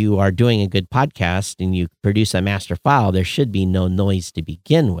if you are doing a good podcast and you produce a master file, there should be no noise to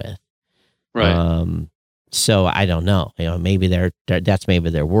begin with. Right. So I don't know. Maybe that's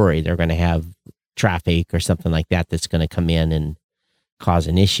their worry. They're going to have traffic or something like that that's going to come in and cause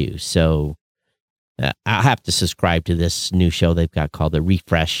an issue. So I'll have to subscribe to this new show they've got called The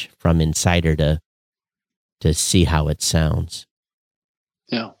Refresh from Insider to see how it sounds.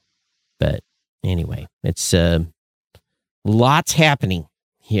 Yeah. But anyway, it's lots happening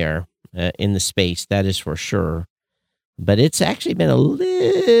here in the space, that is for sure. But it's actually been a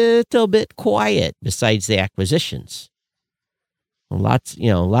little bit quiet besides the acquisitions. lots,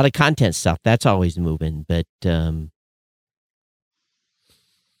 a lot of content stuff. That's always moving. But I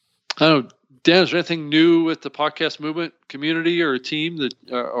don't know, Dan, is there anything new with the podcast movement community or a team that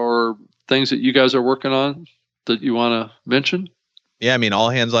or things that you guys are working on that you want to mention? Yeah, I mean, all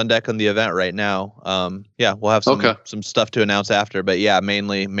hands on deck on the event right now. Yeah, we'll have some stuff to announce after, but yeah,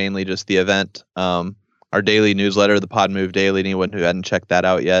 mainly just the event. Our daily newsletter, the Pod Move Daily, anyone who hadn't checked that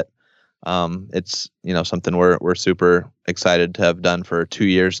out yet. It's, something we're super excited to have done for 2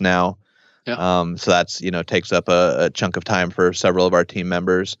 years now. Yeah. So that's, takes up a chunk of time for several of our team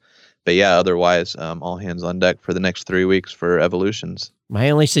members. But yeah, otherwise, all hands on deck for the next 3 weeks for Evolutions.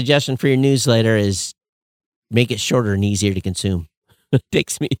 My only suggestion for your newsletter is make it shorter and easier to consume. It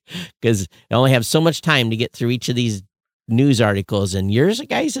takes me, because I only have so much time to get through each of these news articles, and yours,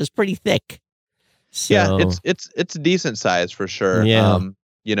 guys, is pretty thick. So, yeah, it's decent size for sure. Yeah.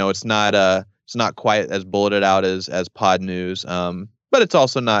 It's not quite as bulleted out as Pod News, but it's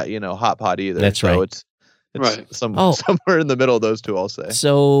also not Hot Pod either. That's right. So it's right. Somewhere in the middle of those two, I'll say.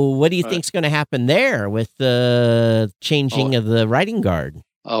 So what do you think's going to happen there with the changing of the writing guard?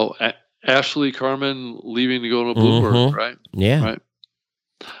 Oh, Ashley Carmen leaving to go to Bloomberg, right? Yeah. Right.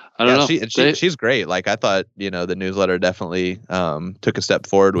 I don't know. She's great. Like, I thought, the newsletter definitely took a step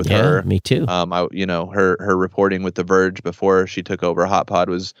forward with her. Me too. Her reporting with The Verge before she took over Hot Pod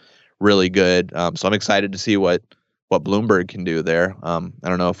was really good. So I'm excited to see what Bloomberg can do there. I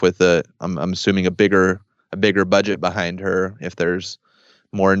don't know if I'm assuming a bigger budget behind her, if there's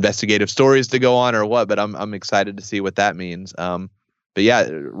more investigative stories to go on or what, but I'm excited to see what that means. But yeah,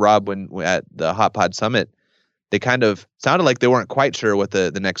 Rob, when at the Hot Pod Summit, they kind of sounded like they weren't quite sure what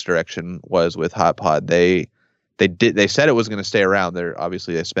the next direction was with Hot Pod. They said it was going to stay around.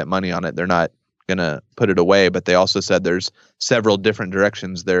 They spent money on it. They're not going to put it away, but they also said there's several different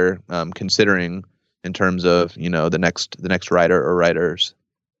directions they're considering in terms of the next writer or writers.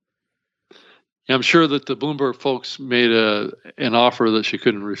 Yeah, I'm sure that the Bloomberg folks made an offer that she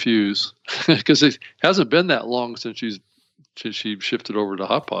couldn't refuse, because it hasn't been that long since she shifted over to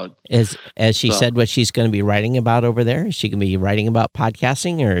Hot Pod. As she said what she's going to be writing about over there? Is she going to be writing about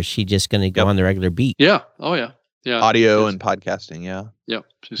podcasting, or is she just going to go on the regular beat? Yeah. Oh, yeah. Yeah. Audio and podcasting, yeah. Yeah.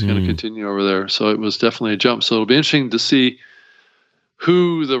 She's going to continue over there. So it was definitely a jump. So it'll be interesting to see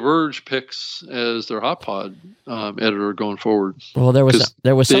who The Verge picks as their Hot Pod editor going forward. Well, there was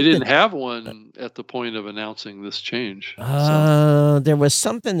they didn't have one at the point of announcing this change. There was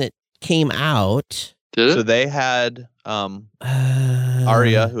something that came out. Did it? So they had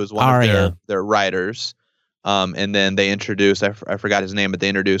Aria, who was one of their writers, and then they introduced, I forgot his name, but they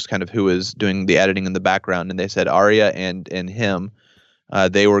introduced kind of who was doing the editing in the background, and they said Aria and him,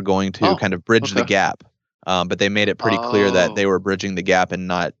 they were going to kind of bridge the gap, but they made it pretty clear that they were bridging the gap and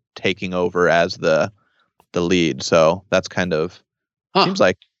not taking over as the lead. So that's kind of seems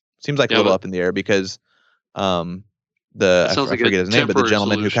like a little up in the air, because I forget his name, but the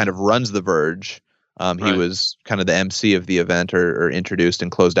gentleman who kind of runs The Verge. He was kind of the MC of the event, or introduced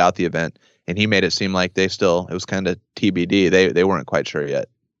and closed out the event, and he made it seem like it was kind of TBD. They weren't quite sure yet.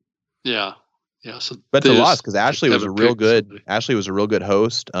 Yeah. So, but it's a loss, because Ashley was a real good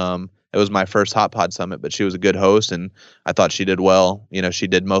host. It was my first Hot Pod Summit, but she was a good host, and I thought she did well. She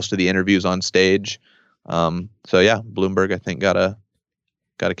did most of the interviews on stage. So yeah, Bloomberg, I think, got a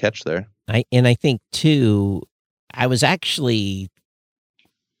catch there. I think too, I was actually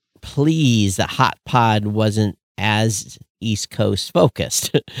pleased that Hot Pod wasn't as East Coast focused,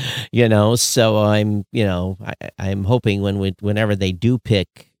 so I'm hoping whenever they do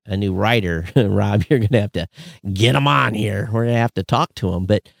pick a new writer, Rob, you're going to have to get them on here. We're going to have to talk to them,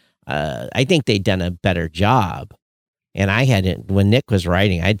 but I think they'd done a better job. And when Nick was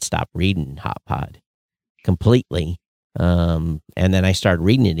writing, I'd stopped reading Hot Pod completely. And then I started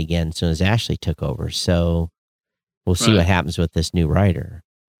reading it again as soon as Ashley took over. So we'll see what happens with this new writer.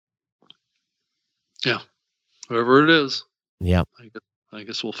 Yeah, whoever it is. Yeah, I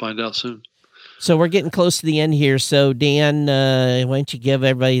guess we'll find out soon. So we're getting close to the end here. So Dan, why don't you give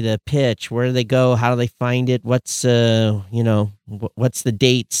everybody the pitch? Where do they go? How do they find it? What's what's the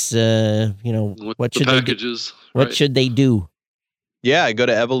dates? What should packages? They do? What should they do? Yeah, go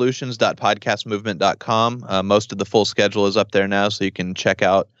to evolutions.podcastmovement.com. Most of the full schedule is up there now, so you can check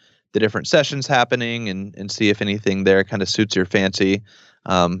out the different sessions happening and see if anything there kind of suits your fancy.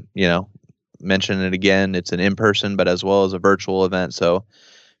 Mention it again, it's an in-person but as well as a virtual event, so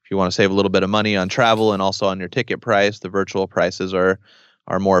if you want to save a little bit of money on travel and also on your ticket price, the virtual prices are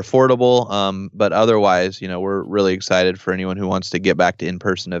more affordable, but otherwise we're really excited for anyone who wants to get back to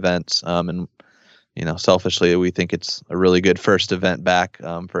in-person events, and selfishly we think it's a really good first event back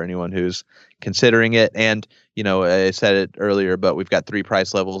for anyone who's considering it. And I said it earlier, but we've got 3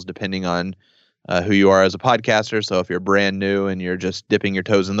 price levels depending on who you are as a podcaster. So if you're brand new and you're just dipping your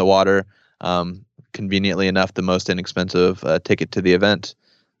toes in the water, conveniently enough, the most inexpensive ticket to the event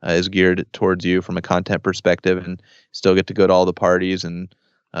is geared towards you from a content perspective, and still get to go to all the parties and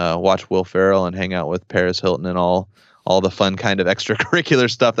watch Will Ferrell and hang out with Paris Hilton and all the fun kind of extracurricular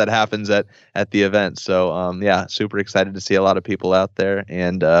stuff that happens at the event. So super excited to see a lot of people out there.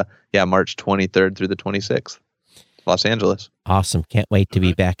 And March 23rd through the 26th, Los Angeles. Awesome. Can't wait to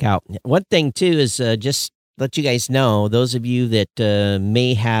be back out. One thing too is just let you guys know, those of you that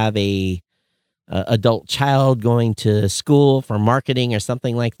may have a adult child going to school for marketing or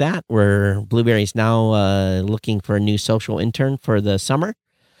something like that, where Blueberry's now looking for a new social intern for the summer.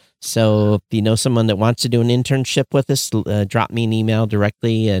 So if you know someone that wants to do an internship with us, drop me an email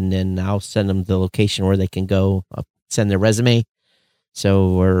directly, and then I'll send them the location where they can go send their resume.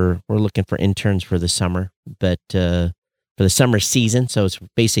 So we're looking for interns for the summer, but for the summer season. So it's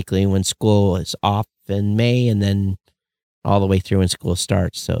basically when school is off in May and then all the way through when school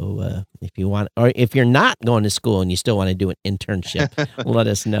starts. So if you want, or if you're not going to school and you still want to do an internship, let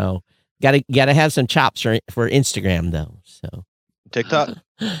us know. Got to have some chops for Instagram though. So TikTok.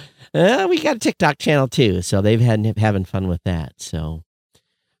 We got a TikTok channel too, so they've had having fun with that. So,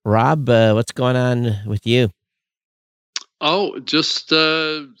 Rob, what's going on with you? Oh, just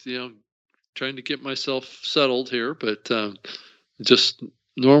trying to get myself settled here, but just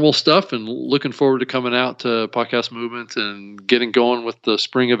normal stuff, and looking forward to coming out to Podcast Movement and getting going with the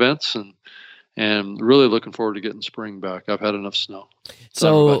spring events, and really looking forward to getting spring back. I've had enough snow.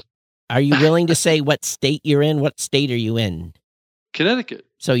 So, are you willing to say what state you're in? What state are you in? Connecticut.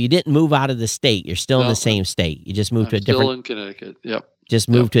 So you didn't move out of the state. You're still in the same state. You just moved to a different. Still in Connecticut. Yep. Just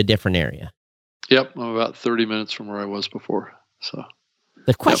moved to a different area. Yep. I'm about 30 minutes from where I was before. So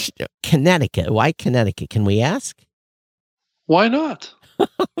the question, Connecticut. Why Connecticut? Can we ask? Why not?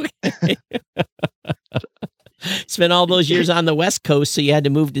 Spent all those years on the West Coast, so you had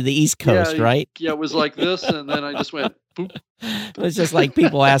to move to the East Coast, right? Yeah, it was like this, and then I just went, boop. It's just like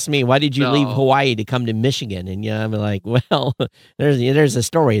people ask me, why did you leave Hawaii to come to Michigan? And I'm like, well, there's a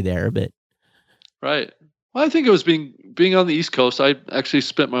story there, but right. Well, I think it was being on the East Coast. I actually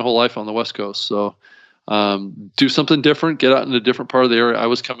spent my whole life on the West Coast, so do something different, get out in a different part of the area. I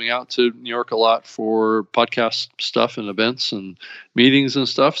was coming out to New York a lot for podcast stuff and events and meetings and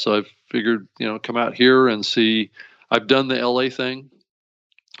stuff, so I figured, come out here and see. I've done the LA thing,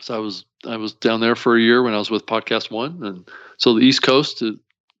 so I was down there for a year when I was with Podcast One, and so the East Coast, it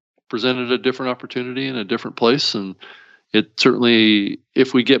presented a different opportunity in a different place, and it certainly,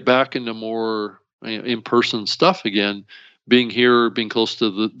 if we get back into more in-person stuff again, being here, being close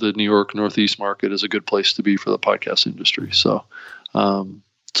to the New York Northeast market is a good place to be for the podcast industry. So,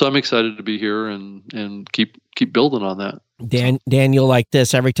 so I'm excited to be here and keep building on that. Dan, you'll like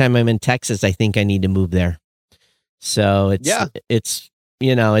this. Every time I'm in Texas, I think I need to move there. So it's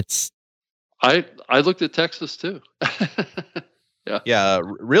I looked at Texas too. Yeah.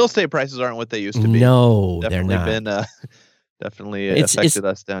 Real estate prices aren't what they used to be. No, definitely they're not. Definitely affected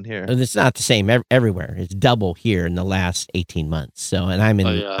us down here. It's not the same everywhere. It's double here in the last 18 months. So, and I'm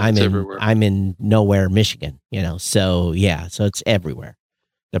in nowhere, Michigan, so yeah, so it's everywhere.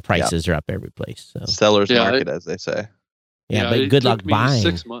 The prices are up every place. So seller's market, as they say. Yeah, but good luck buying.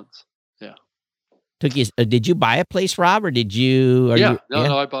 6 months. Yeah. Took you? Did you buy a place, Rob, or did you?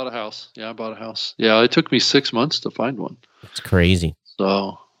 No, I bought a house. Yeah, I bought a house. Yeah, it took me 6 months to find one. It's crazy.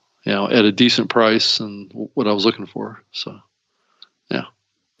 So, at a decent price and what I was looking for. So, yeah.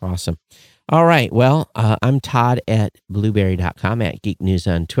 Awesome. All right. Well, I'm Todd at blueberry.com, at Geek News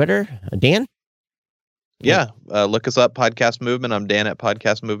on Twitter. Dan? Yeah. Look us up, Podcast Movement. I'm Dan at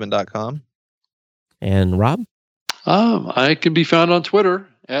podcastmovement.com. And Rob? I can be found on Twitter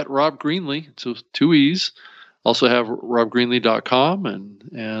at Rob Greenlee. So 2 E's. Also have robgreenlee.com,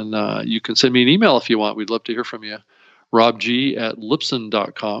 and you can send me an email if you want. We'd love to hear from you.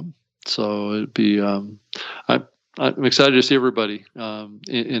 robg@libsyn.com. So it'd be I'm excited to see everybody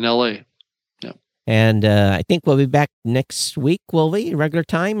in LA. Yeah. And I think we'll be back next week, will we? Regular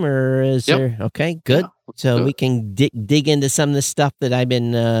time, or is there? Okay, good. Yeah, so we can dig into some of the stuff that I've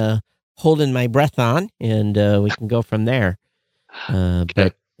been holding my breath on, and we can go from there. Okay.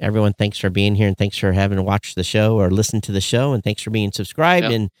 But everyone, thanks for being here, and thanks for having watched the show or listened to the show, and thanks for being subscribed.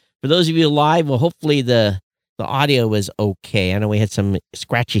 Yep. And for those of you live, well, hopefully the audio was okay. I know we had some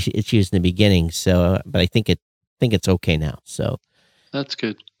scratchy issues in the beginning, so but I think it's okay now. So that's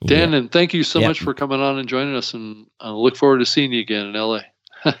good, Dan, and thank you so much for coming on and joining us. And I look forward to seeing you again in LA.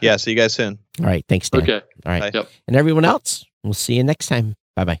 Yeah, see you guys soon. All right, thanks, Dan. Okay, all right, and everyone else, we'll see you next time.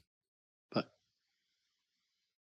 Bye-bye.